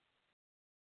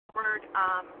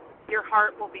 Your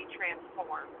heart will be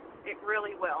transformed. It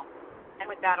really will. And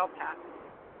with that, I'll pass.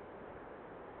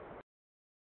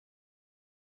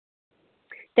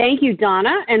 Thank you,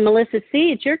 Donna. And Melissa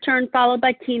C., it's your turn, followed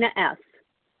by Tina S.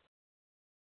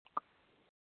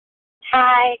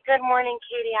 Hi, good morning,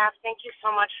 Katie F. Thank you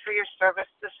so much for your service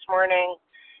this morning.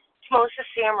 It's Melissa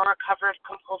C. I'm a recovered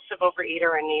compulsive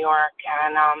overeater in New York.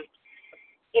 And,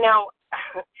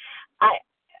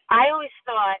 I always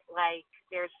thought, like,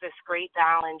 there's this great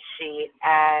balance sheet,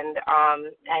 and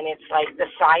it's like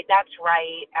the side that's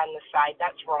right and the side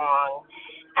that's wrong.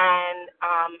 And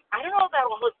I don't know about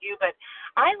all of you, but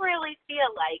I really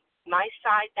feel like my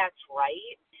side that's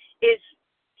right is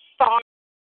far.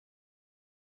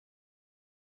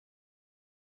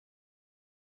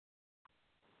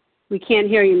 We can't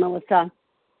hear you, Melissa.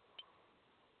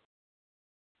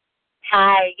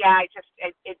 Hi, yeah,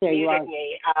 it muted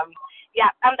me. Yeah,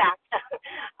 I'm back.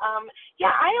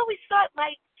 I always thought,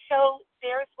 like, so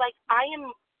there's, like, I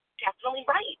am definitely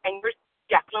right, and you're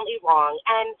definitely wrong.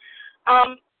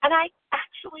 And I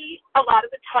actually, a lot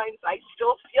of the times, I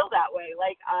still feel that way.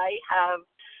 Like, I have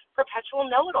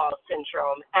perpetual know-it-all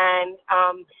syndrome. And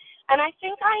I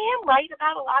think I am right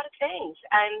about a lot of things.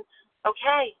 And,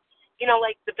 okay,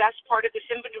 like, the best part of this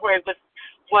inventory was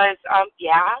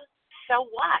so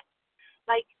what?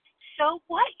 Like, so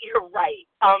what? You're right.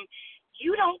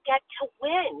 You don't get to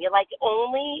win. You're like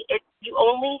you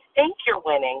only think you're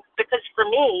winning. Because for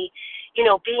me,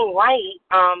 being right,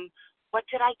 what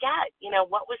did I get?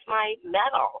 What was my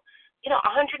medal?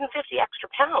 150 extra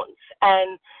pounds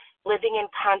and living in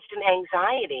constant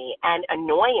anxiety and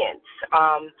annoyance.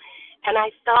 And I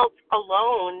felt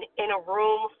alone in a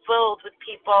room filled with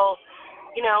people,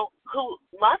 who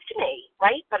loved me,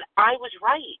 right? But I was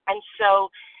right. And so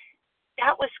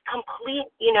that was complete,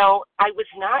 I was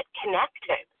not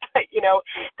connected,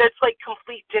 that's like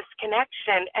complete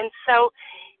disconnection. And so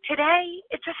today,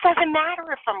 it just doesn't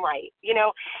matter if I'm right,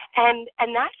 and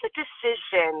that's a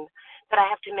decision that I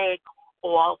have to make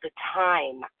all the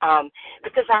time,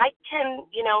 because I can,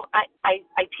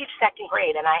 I teach second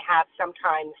grade, and I have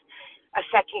sometimes a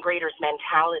second grader's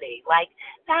mentality, like,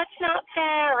 that's not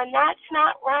fair, and that's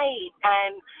not right,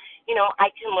 and I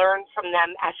can learn from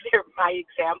them as my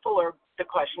example or the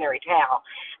cautionary tale.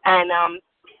 And,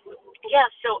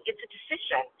 so it's a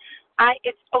decision.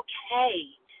 It's okay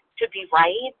to be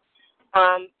right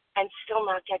and still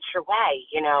not get your way,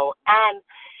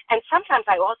 And sometimes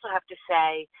I also have to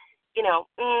say,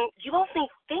 you only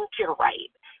think you're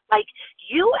right. Like,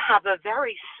 you have a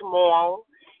very small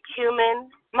human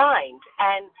mind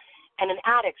and an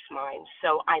addict's mind.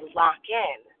 So I lock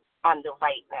in on the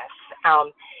rightness.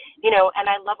 And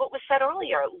I love what was said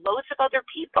earlier. Loads of other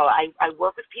people. I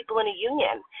work with people in a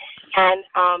union,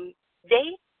 and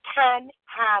they can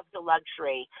have the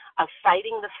luxury of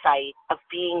fighting the fight, of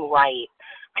being right.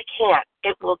 I can't.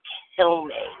 It will kill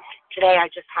me. Today I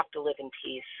just have to live in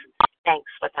peace.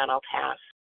 Thanks. With that, I'll pass.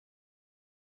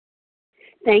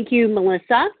 Thank you,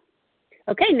 Melissa.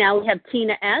 Okay, now we have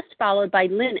Tina S., followed by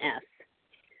Lynn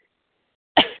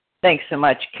S. Thanks so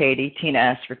much, Katie. Tina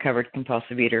S., recovered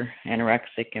compulsive eater,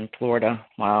 anorexic in Florida.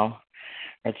 Wow.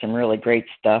 Read some really great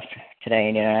stuff today,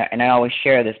 and I always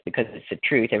share this because it's the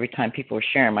truth. Every time people are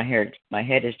sharing, my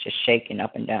head is just shaking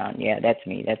up and down. Yeah, that's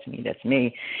me,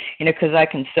 because I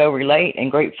can so relate, and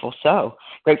gratefully so,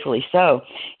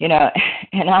 and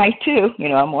I too,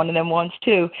 I'm one of them ones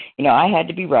too. I had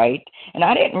to be right, and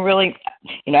I didn't really,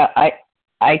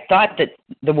 I thought that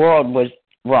the world was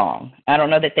wrong. I don't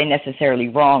know that they necessarily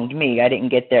wronged me. I didn't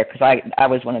get there because I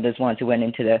was one of those ones who went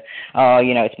into the,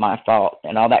 it's my fault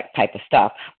and all that type of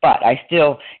stuff. But I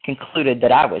still concluded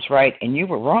that I was right and you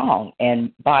were wrong.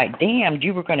 And by damned,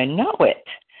 you were going to know it.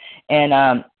 And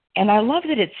I love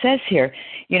that it says here,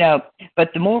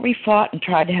 but the more we fought and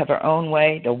tried to have our own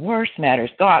way, the worse matters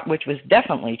got, which was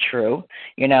definitely true,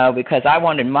 because I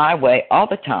wanted my way all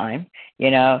the time.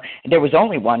 There was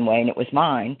only one way and it was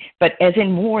mine. But as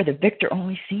in war, the victor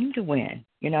only seemed to win,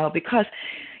 because,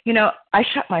 I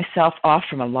shut myself off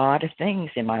from a lot of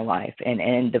things in my life,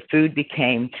 and the food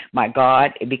became my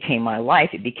God. It became my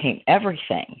life. It became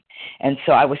everything. And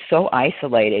so I was so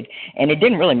isolated, and it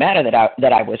didn't really matter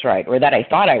that I was right or that I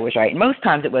thought I was right. And most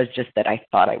times it was just that I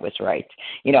thought I was right.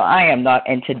 I am not,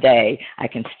 and today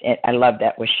I love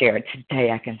that was shared. Today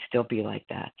I can still be like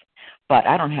that. But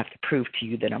I don't have to prove to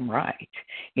you that I'm right.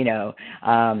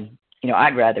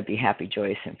 I'd rather be happy,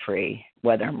 joyous, and free,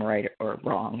 whether I'm right or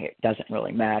wrong. It doesn't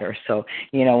really matter. So,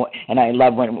 and I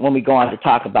love when we go on to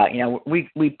talk about,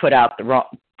 we put out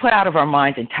of our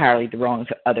minds entirely the wrongs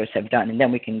that others have done, and then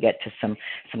we can get to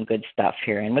some good stuff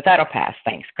here. And with that, I'll pass.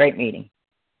 Thanks. Great meeting.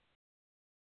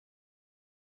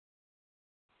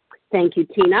 Thank you,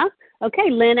 Tina.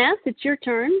 Okay, Lynn S., it's your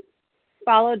turn,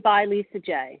 followed by Lisa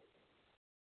J.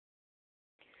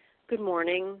 Good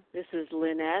morning. This is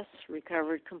Lynn S.,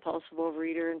 recovered compulsive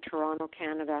overeater in Toronto,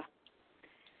 Canada.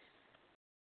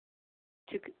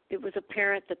 It was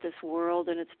apparent that this world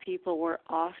and its people were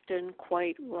often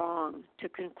quite wrong. To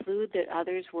conclude that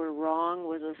others were wrong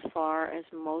was as far as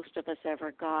most of us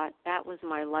ever got. That was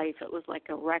my life. It was like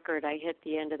a record. I hit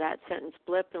the end of that sentence,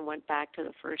 blip, and went back to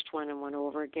the first one and went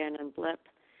over again and blip.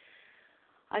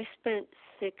 I spent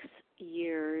 6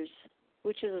 years,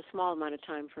 which is a small amount of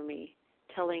time for me,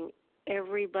 telling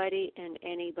everybody and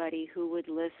anybody who would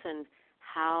listen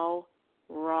how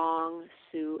wrong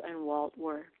Sue and Walt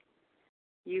were.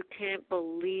 You can't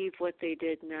believe what they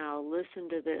did now. Listen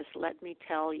to this. Let me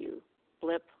tell you.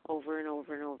 Blip over and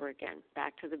over and over again.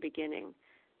 Back to the beginning.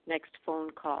 Next phone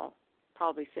call.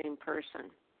 Probably same person.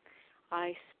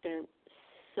 I spent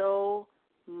so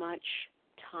much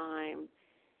time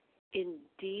in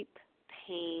deep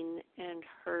pain and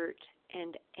hurt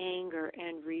and anger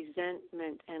and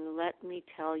resentment. And let me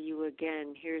tell you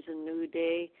again, here's a new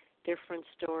day, different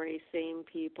story, same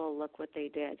people. Look what they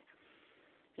did.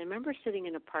 I remember sitting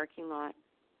in a parking lot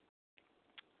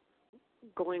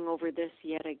going over this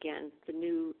yet again, the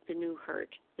new hurt,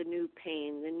 the new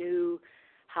pain, the new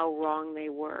how wrong they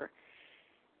were.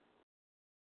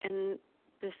 And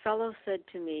this fellow said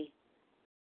to me,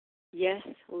 "Yes,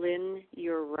 Lynn,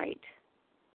 you're right.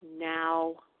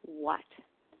 Now what?"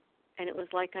 And it was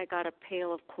like I got a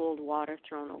pail of cold water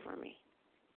thrown over me.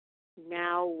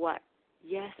 Now what?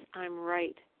 Yes, I'm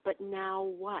right, but now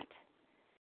what?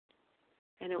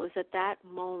 And it was at that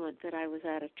moment that I was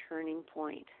at a turning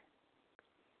point.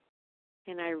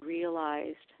 And I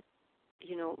realized,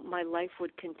 my life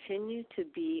would continue to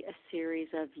be a series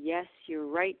of, yes, you're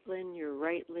right, Lynn, you're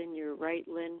right, Lynn, you're right,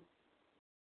 Lynn,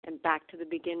 and back to the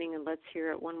beginning, and let's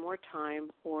hear it one more time,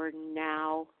 or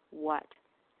now what?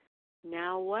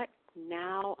 Now what?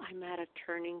 Now I'm at a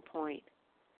turning point.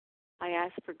 I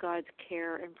ask for God's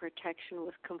care and protection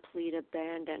with complete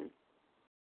abandon.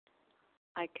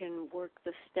 I can work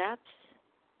the steps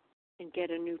and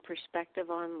get a new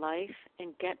perspective on life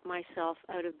and get myself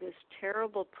out of this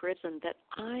terrible prison that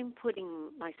I'm putting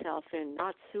myself in,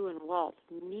 not Sue and Walt,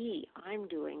 me, I'm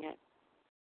doing it.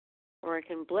 Or I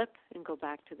can blip and go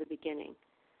back to the beginning.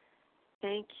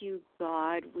 Thank you,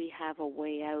 God, we have a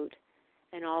way out,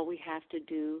 and all we have to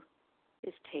do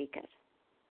is take it.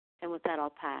 And with that,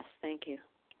 I'll pass. Thank you.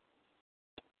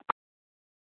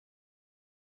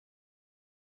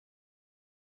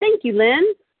 Thank you, Lynn.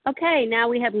 Okay, now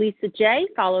we have Lisa J.,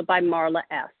 followed by Marla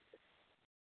S.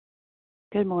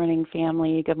 Good morning,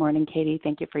 family. Good morning, Katie.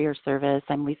 Thank you for your service.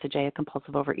 I'm Lisa J., a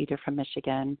compulsive overeater from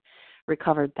Michigan.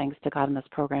 Recovered, thanks to God, in this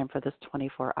program for this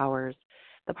 24 hours.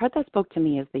 The part that spoke to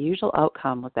me is the usual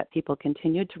outcome was that people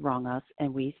continued to wrong us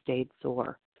and we stayed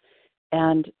sore.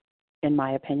 And in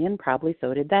my opinion, probably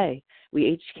so did they. We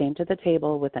each came to the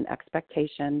table with an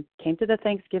expectation, came to the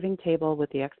Thanksgiving table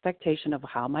with the expectation of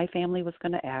how my family was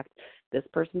going to act. This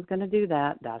person's going to do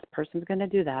that. That person's going to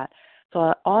do that.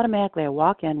 So automatically I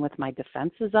walk in with my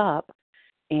defenses up,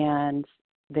 and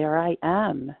there I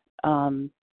am.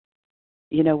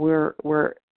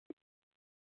 We're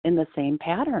in the same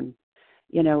pattern.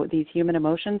 These human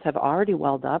emotions have already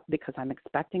welled up because I'm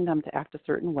expecting them to act a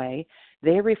certain way.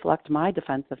 They reflect my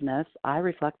defensiveness. I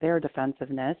reflect their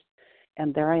defensiveness.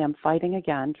 And there I am fighting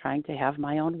again, trying to have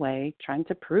my own way, trying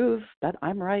to prove that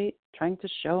I'm right, trying to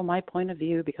show my point of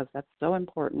view because that's so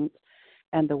important.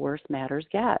 And the worse matters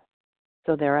get.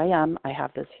 So there I am. I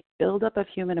have this buildup of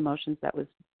human emotions that was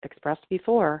expressed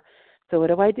before. So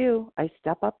what do? I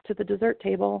step up to the dessert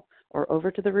table or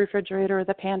over to the refrigerator or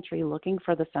the pantry looking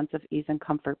for the sense of ease and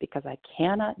comfort because I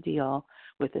cannot deal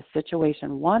with this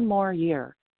situation one more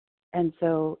year. And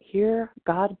so here,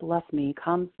 God bless me,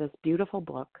 comes this beautiful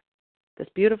book, this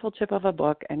beautiful chip of a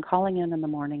book, and calling in the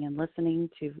morning and listening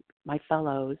to my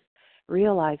fellows,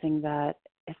 realizing that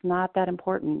it's not that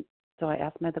important. So I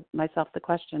ask myself the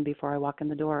question before I walk in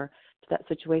the door to that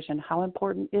situation: how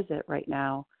important is it right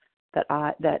now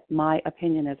that my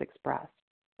opinion is expressed,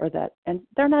 and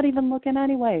they're not even looking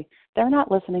anyway. They're not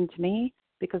listening to me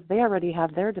because they already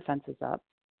have their defenses up.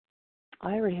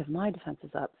 I already have my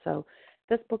defenses up. So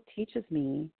this book teaches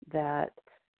me that,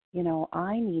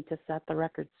 I need to set the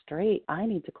record straight. I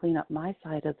need to clean up my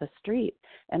side of the street.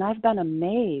 And I've been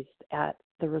amazed at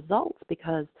the results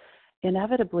because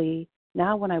inevitably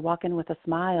now when I walk in with a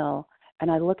smile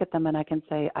and I look at them and I can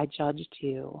say, I judged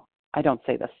you. I don't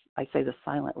say this. I say this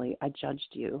silently. I judged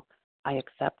you. I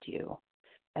accept you.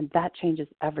 And that changes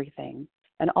everything.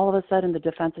 And all of a sudden the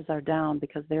defenses are down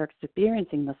because they're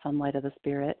experiencing the sunlight of the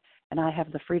Spirit, and I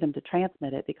have the freedom to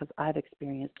transmit it because I've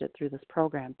experienced it through this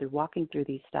program, through walking through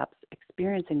these steps,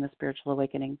 experiencing the spiritual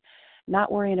awakening,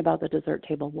 not worrying about the dessert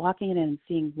table, walking in and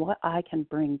seeing what I can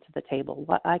bring to the table,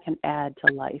 what I can add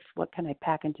to life, what can I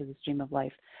pack into the stream of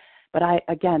life. But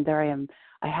there I am.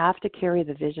 I have to carry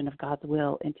the vision of God's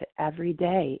will into every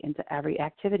day, into every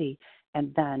activity,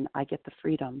 and then I get the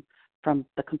freedom from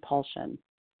the compulsion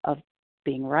of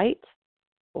being right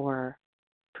or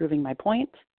proving my point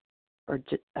or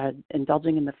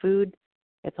indulging in the food.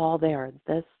 It's all there.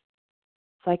 This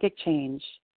psychic change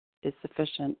is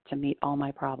sufficient to meet all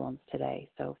my problems today.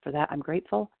 So for that, I'm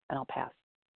grateful, and I'll pass.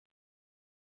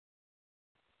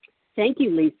 Thank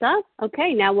you, Lisa.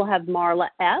 Okay, now we'll have Marla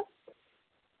S.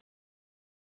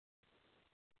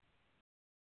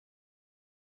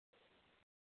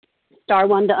 Star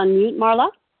 1 to unmute, Marla.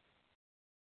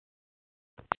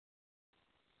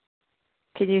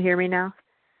 Can you hear me now?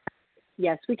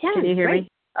 Yes, we can. Can you hear great.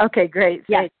 me? Okay, great.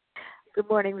 Yes. Good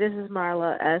morning. This is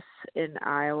Marla S. in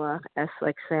Iowa, S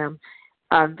like Sam.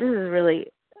 This is really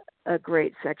a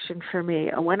great section for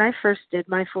me. When I first did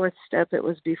my fourth step, it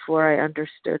was before I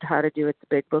understood how to do it the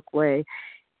Big Book way.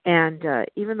 And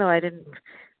even though I didn't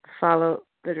follow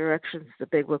the directions the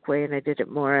Big Book way and I did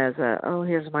it more as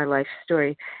here's my life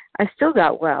story, I still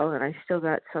got well and I still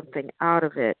got something out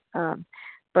of it.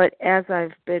 But as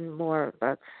I've been more,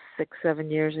 about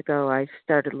 6-7 years ago, I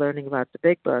started learning about the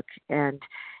Big Book and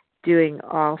doing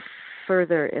all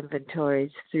further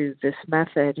inventories through this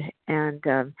method. And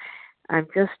I'm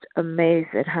just amazed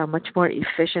at how much more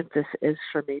efficient this is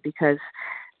for me, because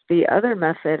the other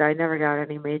method, I never got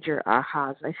any major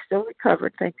ahas. I still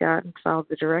recovered, thank God, and followed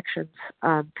the directions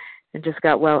and just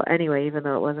got well anyway, even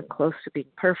though it wasn't close to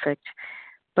being perfect.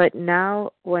 But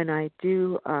now when I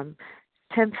do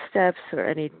 10th steps or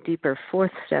any deeper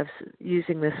fourth steps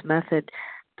using this method,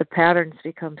 the patterns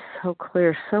become so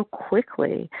clear so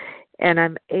quickly, and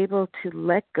I'm able to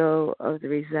let go of the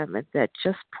resentment that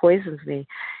just poisons me.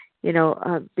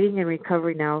 Being in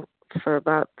recovery now for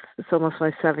it's almost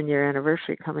my 7-year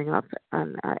anniversary coming up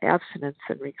on abstinence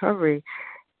and recovery,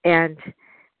 and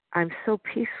I'm so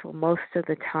peaceful most of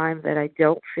the time that I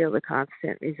don't feel the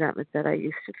constant resentment that I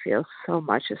used to feel so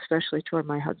much, especially toward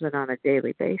my husband on a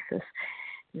daily basis.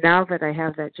 Now that I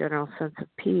have that general sense of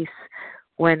peace,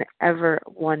 whenever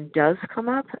one does come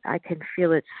up, I can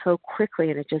feel it so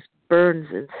quickly and it just burns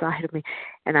inside of me.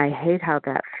 And I hate how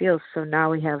that feels. So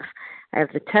now we have I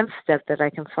have the 10th step that I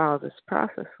can follow this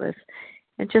process with.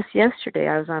 And just yesterday,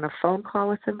 I was on a phone call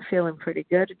with him, feeling pretty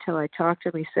good until I talked to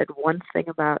him. He said one thing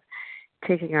about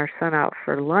taking our son out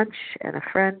for lunch and a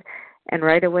friend. And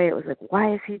right away it was like,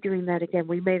 why is he doing that again?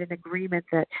 We made an agreement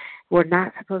that we're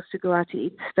not supposed to go out to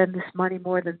eat and spend this money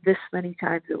more than this many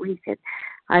times a week. And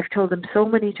I've told him so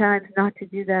many times not to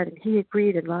do that, and he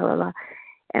agreed, and blah, blah, blah.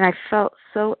 And I felt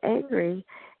so angry.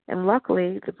 And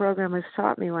luckily, the program has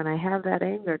taught me when I have that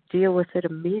anger, deal with it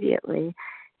immediately.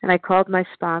 And I called my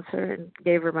sponsor and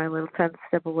gave her my little 10th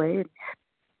step away. And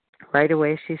right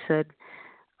away she said,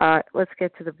 let's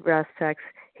get to the brass tacks.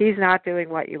 He's not doing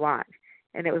what you want.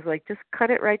 And it was like, just cut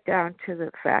it right down to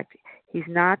the fact he's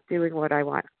not doing what I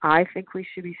want. I think we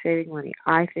should be saving money.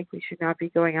 I think we should not be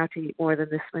going out to eat more than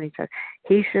this many times.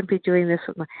 He shouldn't be doing this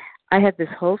with my... I had this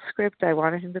whole script I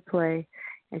wanted him to play,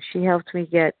 and she helped me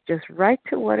get just right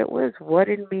to what it was. What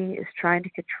in me is trying to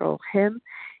control him?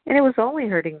 And it was only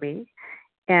hurting me.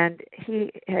 And he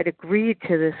had agreed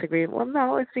to this agreement. Well,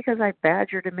 no, it's because I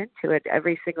badgered him into it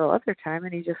every single other time,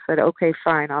 and he just said, okay,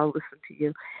 fine, I'll listen to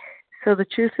you. So the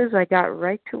truth is I got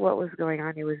right to what was going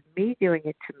on. It was me doing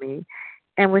it to me.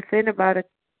 And within about a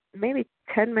maybe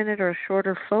 10-minute or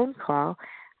shorter phone call,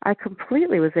 I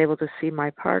completely was able to see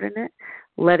my part in it,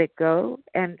 let it go,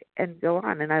 and go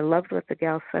on. And I loved what the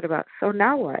gal said about, so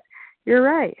now what? You're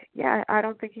right. Yeah, I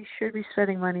don't think he should be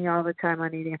spending money all the time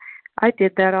on eating. I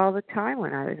did that all the time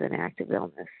when I was in active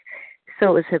illness. So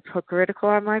it was hypocritical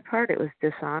on my part. It was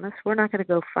dishonest. We're not going to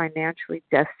go financially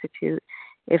destitute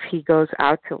if he goes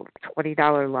out to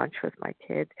 $20 lunch with my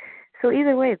kid. So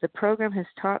either way, the program has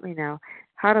taught me now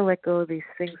how to let go of these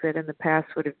things that in the past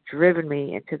would have driven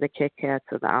me into the Kit Kats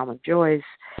or the Almond Joys.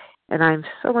 And I'm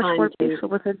so much more peaceful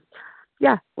within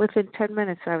 10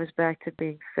 minutes I was back to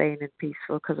being sane and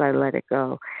peaceful because I let it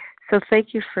go. So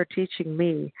thank you for teaching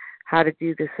me how to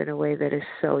do this in a way that is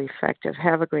so effective.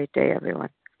 Have a great day, everyone.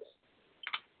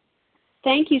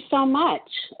 Thank you so much.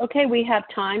 Okay, we have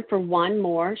time for one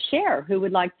more share. Who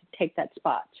would like to take that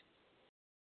spot?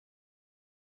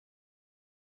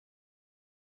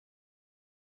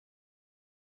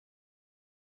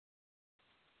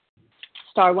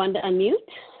 Star one to unmute.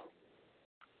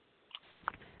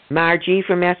 Margie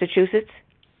from Massachusetts.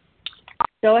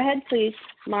 Go ahead, please,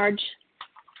 Marge.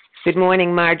 Good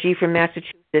morning, Margie from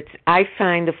Massachusetts. I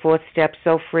find the fourth step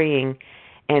so freeing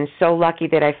and so lucky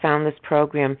that I found this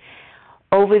program.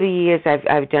 Over the years,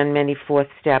 I've done many fourth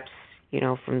steps,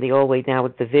 from the old way. Now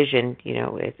with the vision,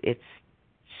 it's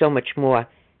so much more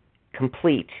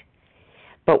complete.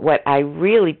 But what I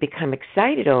really become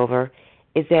excited over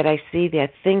is that I see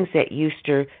that things that used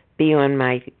to be on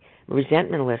my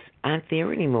resentment list aren't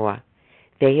there anymore.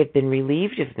 They have been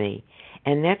relieved of me.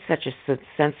 And that's such a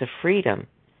sense of freedom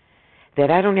that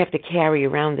I don't have to carry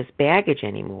around this baggage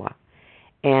anymore.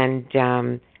 And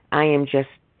I am just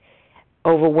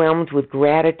overwhelmed with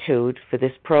gratitude for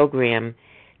this program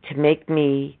to make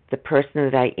me the person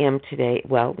that I am today.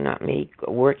 Well, not me,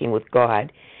 working with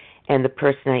God, and the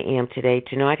person I am today,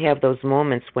 to not have those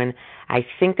moments when I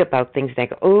think about things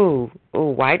like, oh,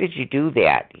 why did you do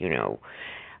that? And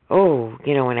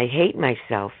I hate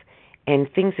myself. And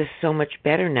things are so much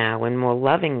better now and more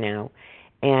loving now.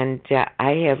 And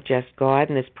I have just God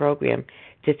in this program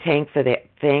to thank for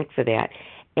that.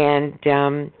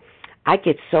 And I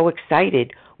get so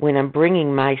excited when I'm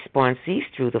bringing my sponsees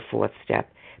through the fourth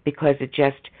step because it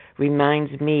just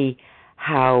reminds me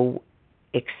how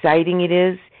exciting it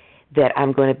is that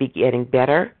I'm going to be getting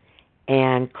better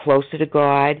and closer to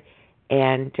God.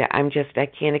 And I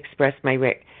can't express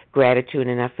my gratitude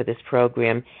enough for this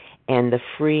program and the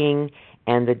freeing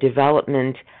and the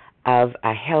development of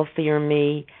a healthier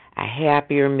me, a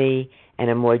happier me, and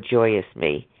a more joyous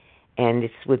me. And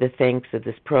it's with the thanks of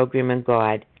this program and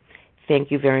God. Thank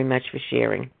you very much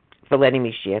for letting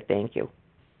me share. Thank you.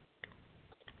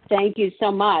 Thank you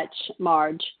so much,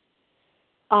 Marge.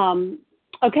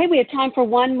 Okay, we have time for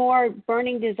one more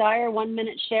burning desire, 1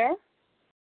 minute share.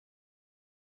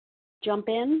 Jump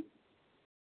in.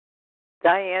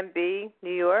 Diane B.,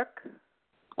 New York.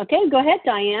 Okay, go ahead,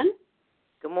 Diane.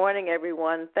 Good morning,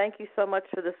 everyone. Thank you so much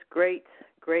for this great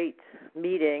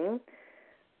meeting.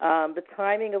 The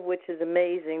timing of which is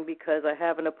amazing because I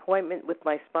have an appointment with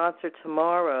my sponsor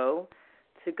tomorrow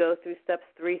to go through steps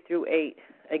 3 through 8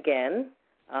 again.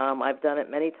 I've done it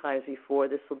many times before.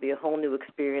 This will be a whole new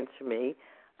experience for me.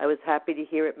 I was happy to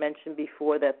hear it mentioned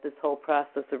before that this whole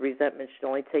process of resentment should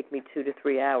only take me 2 to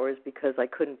 3 hours because I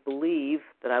couldn't believe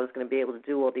that I was going to be able to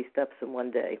do all these steps in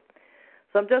one day.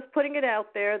 So I'm just putting it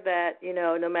out there that,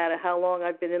 no matter how long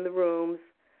I've been in the rooms,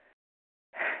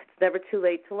 it's never too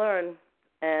late to learn.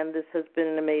 and this has been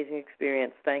an amazing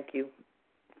experience. Thank you.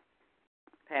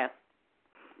 Pass.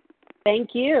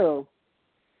 Thank you.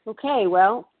 Okay,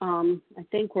 well, I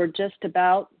think we're just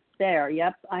about there.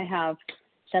 Yep, I have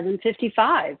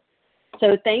 7:55.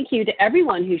 So thank you to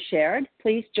everyone who shared.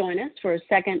 Please join us for a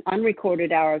second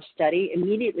unrecorded hour of study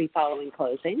immediately following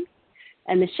closing.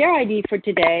 And the share ID for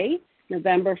today,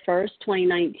 November 1st,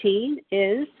 2019,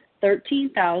 is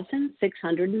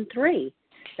 13,603.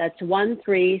 That's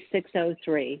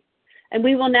 13603. And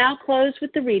we will now close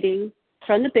with the reading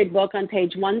from the Big Book on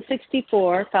page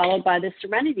 164, followed by the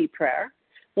Serenity Prayer.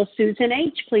 Will Susan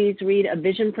H. please read A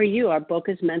Vision for You? Our book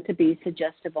is meant to be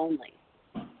suggestive only.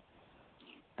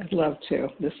 I'd love to.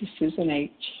 This is Susan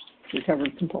H.,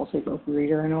 recovered compulsive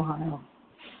overeater in Ohio.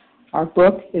 Our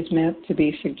book is meant to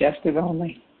be suggestive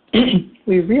only.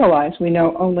 We realize we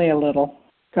know only a little.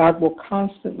 God will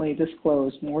constantly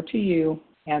disclose more to you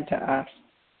and to us.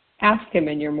 Ask Him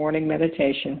in your morning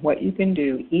meditation what you can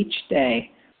do each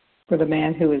day for the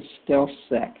man who is still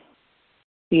sick.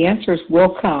 The answers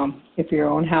will come if your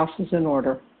own house is in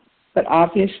order, but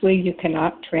obviously you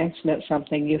cannot transmit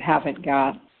something you haven't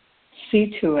got.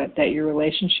 See to it that your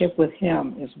relationship with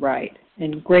Him is right,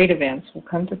 and great events will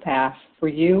come to pass for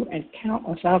you and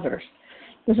countless others.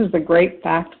 This is the great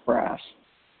fact for us.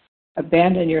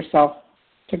 Abandon yourself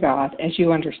to God as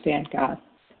you understand God.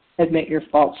 Admit your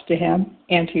faults to Him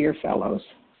and to your fellows.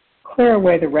 Clear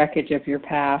away the wreckage of your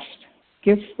past.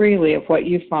 Give freely of what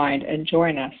you find and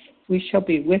join us. We shall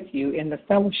be with you in the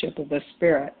fellowship of the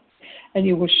Spirit, and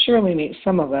you will surely meet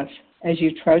some of us as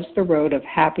you trudge the road of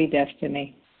happy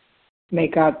destiny. May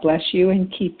God bless you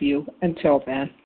and keep you until then.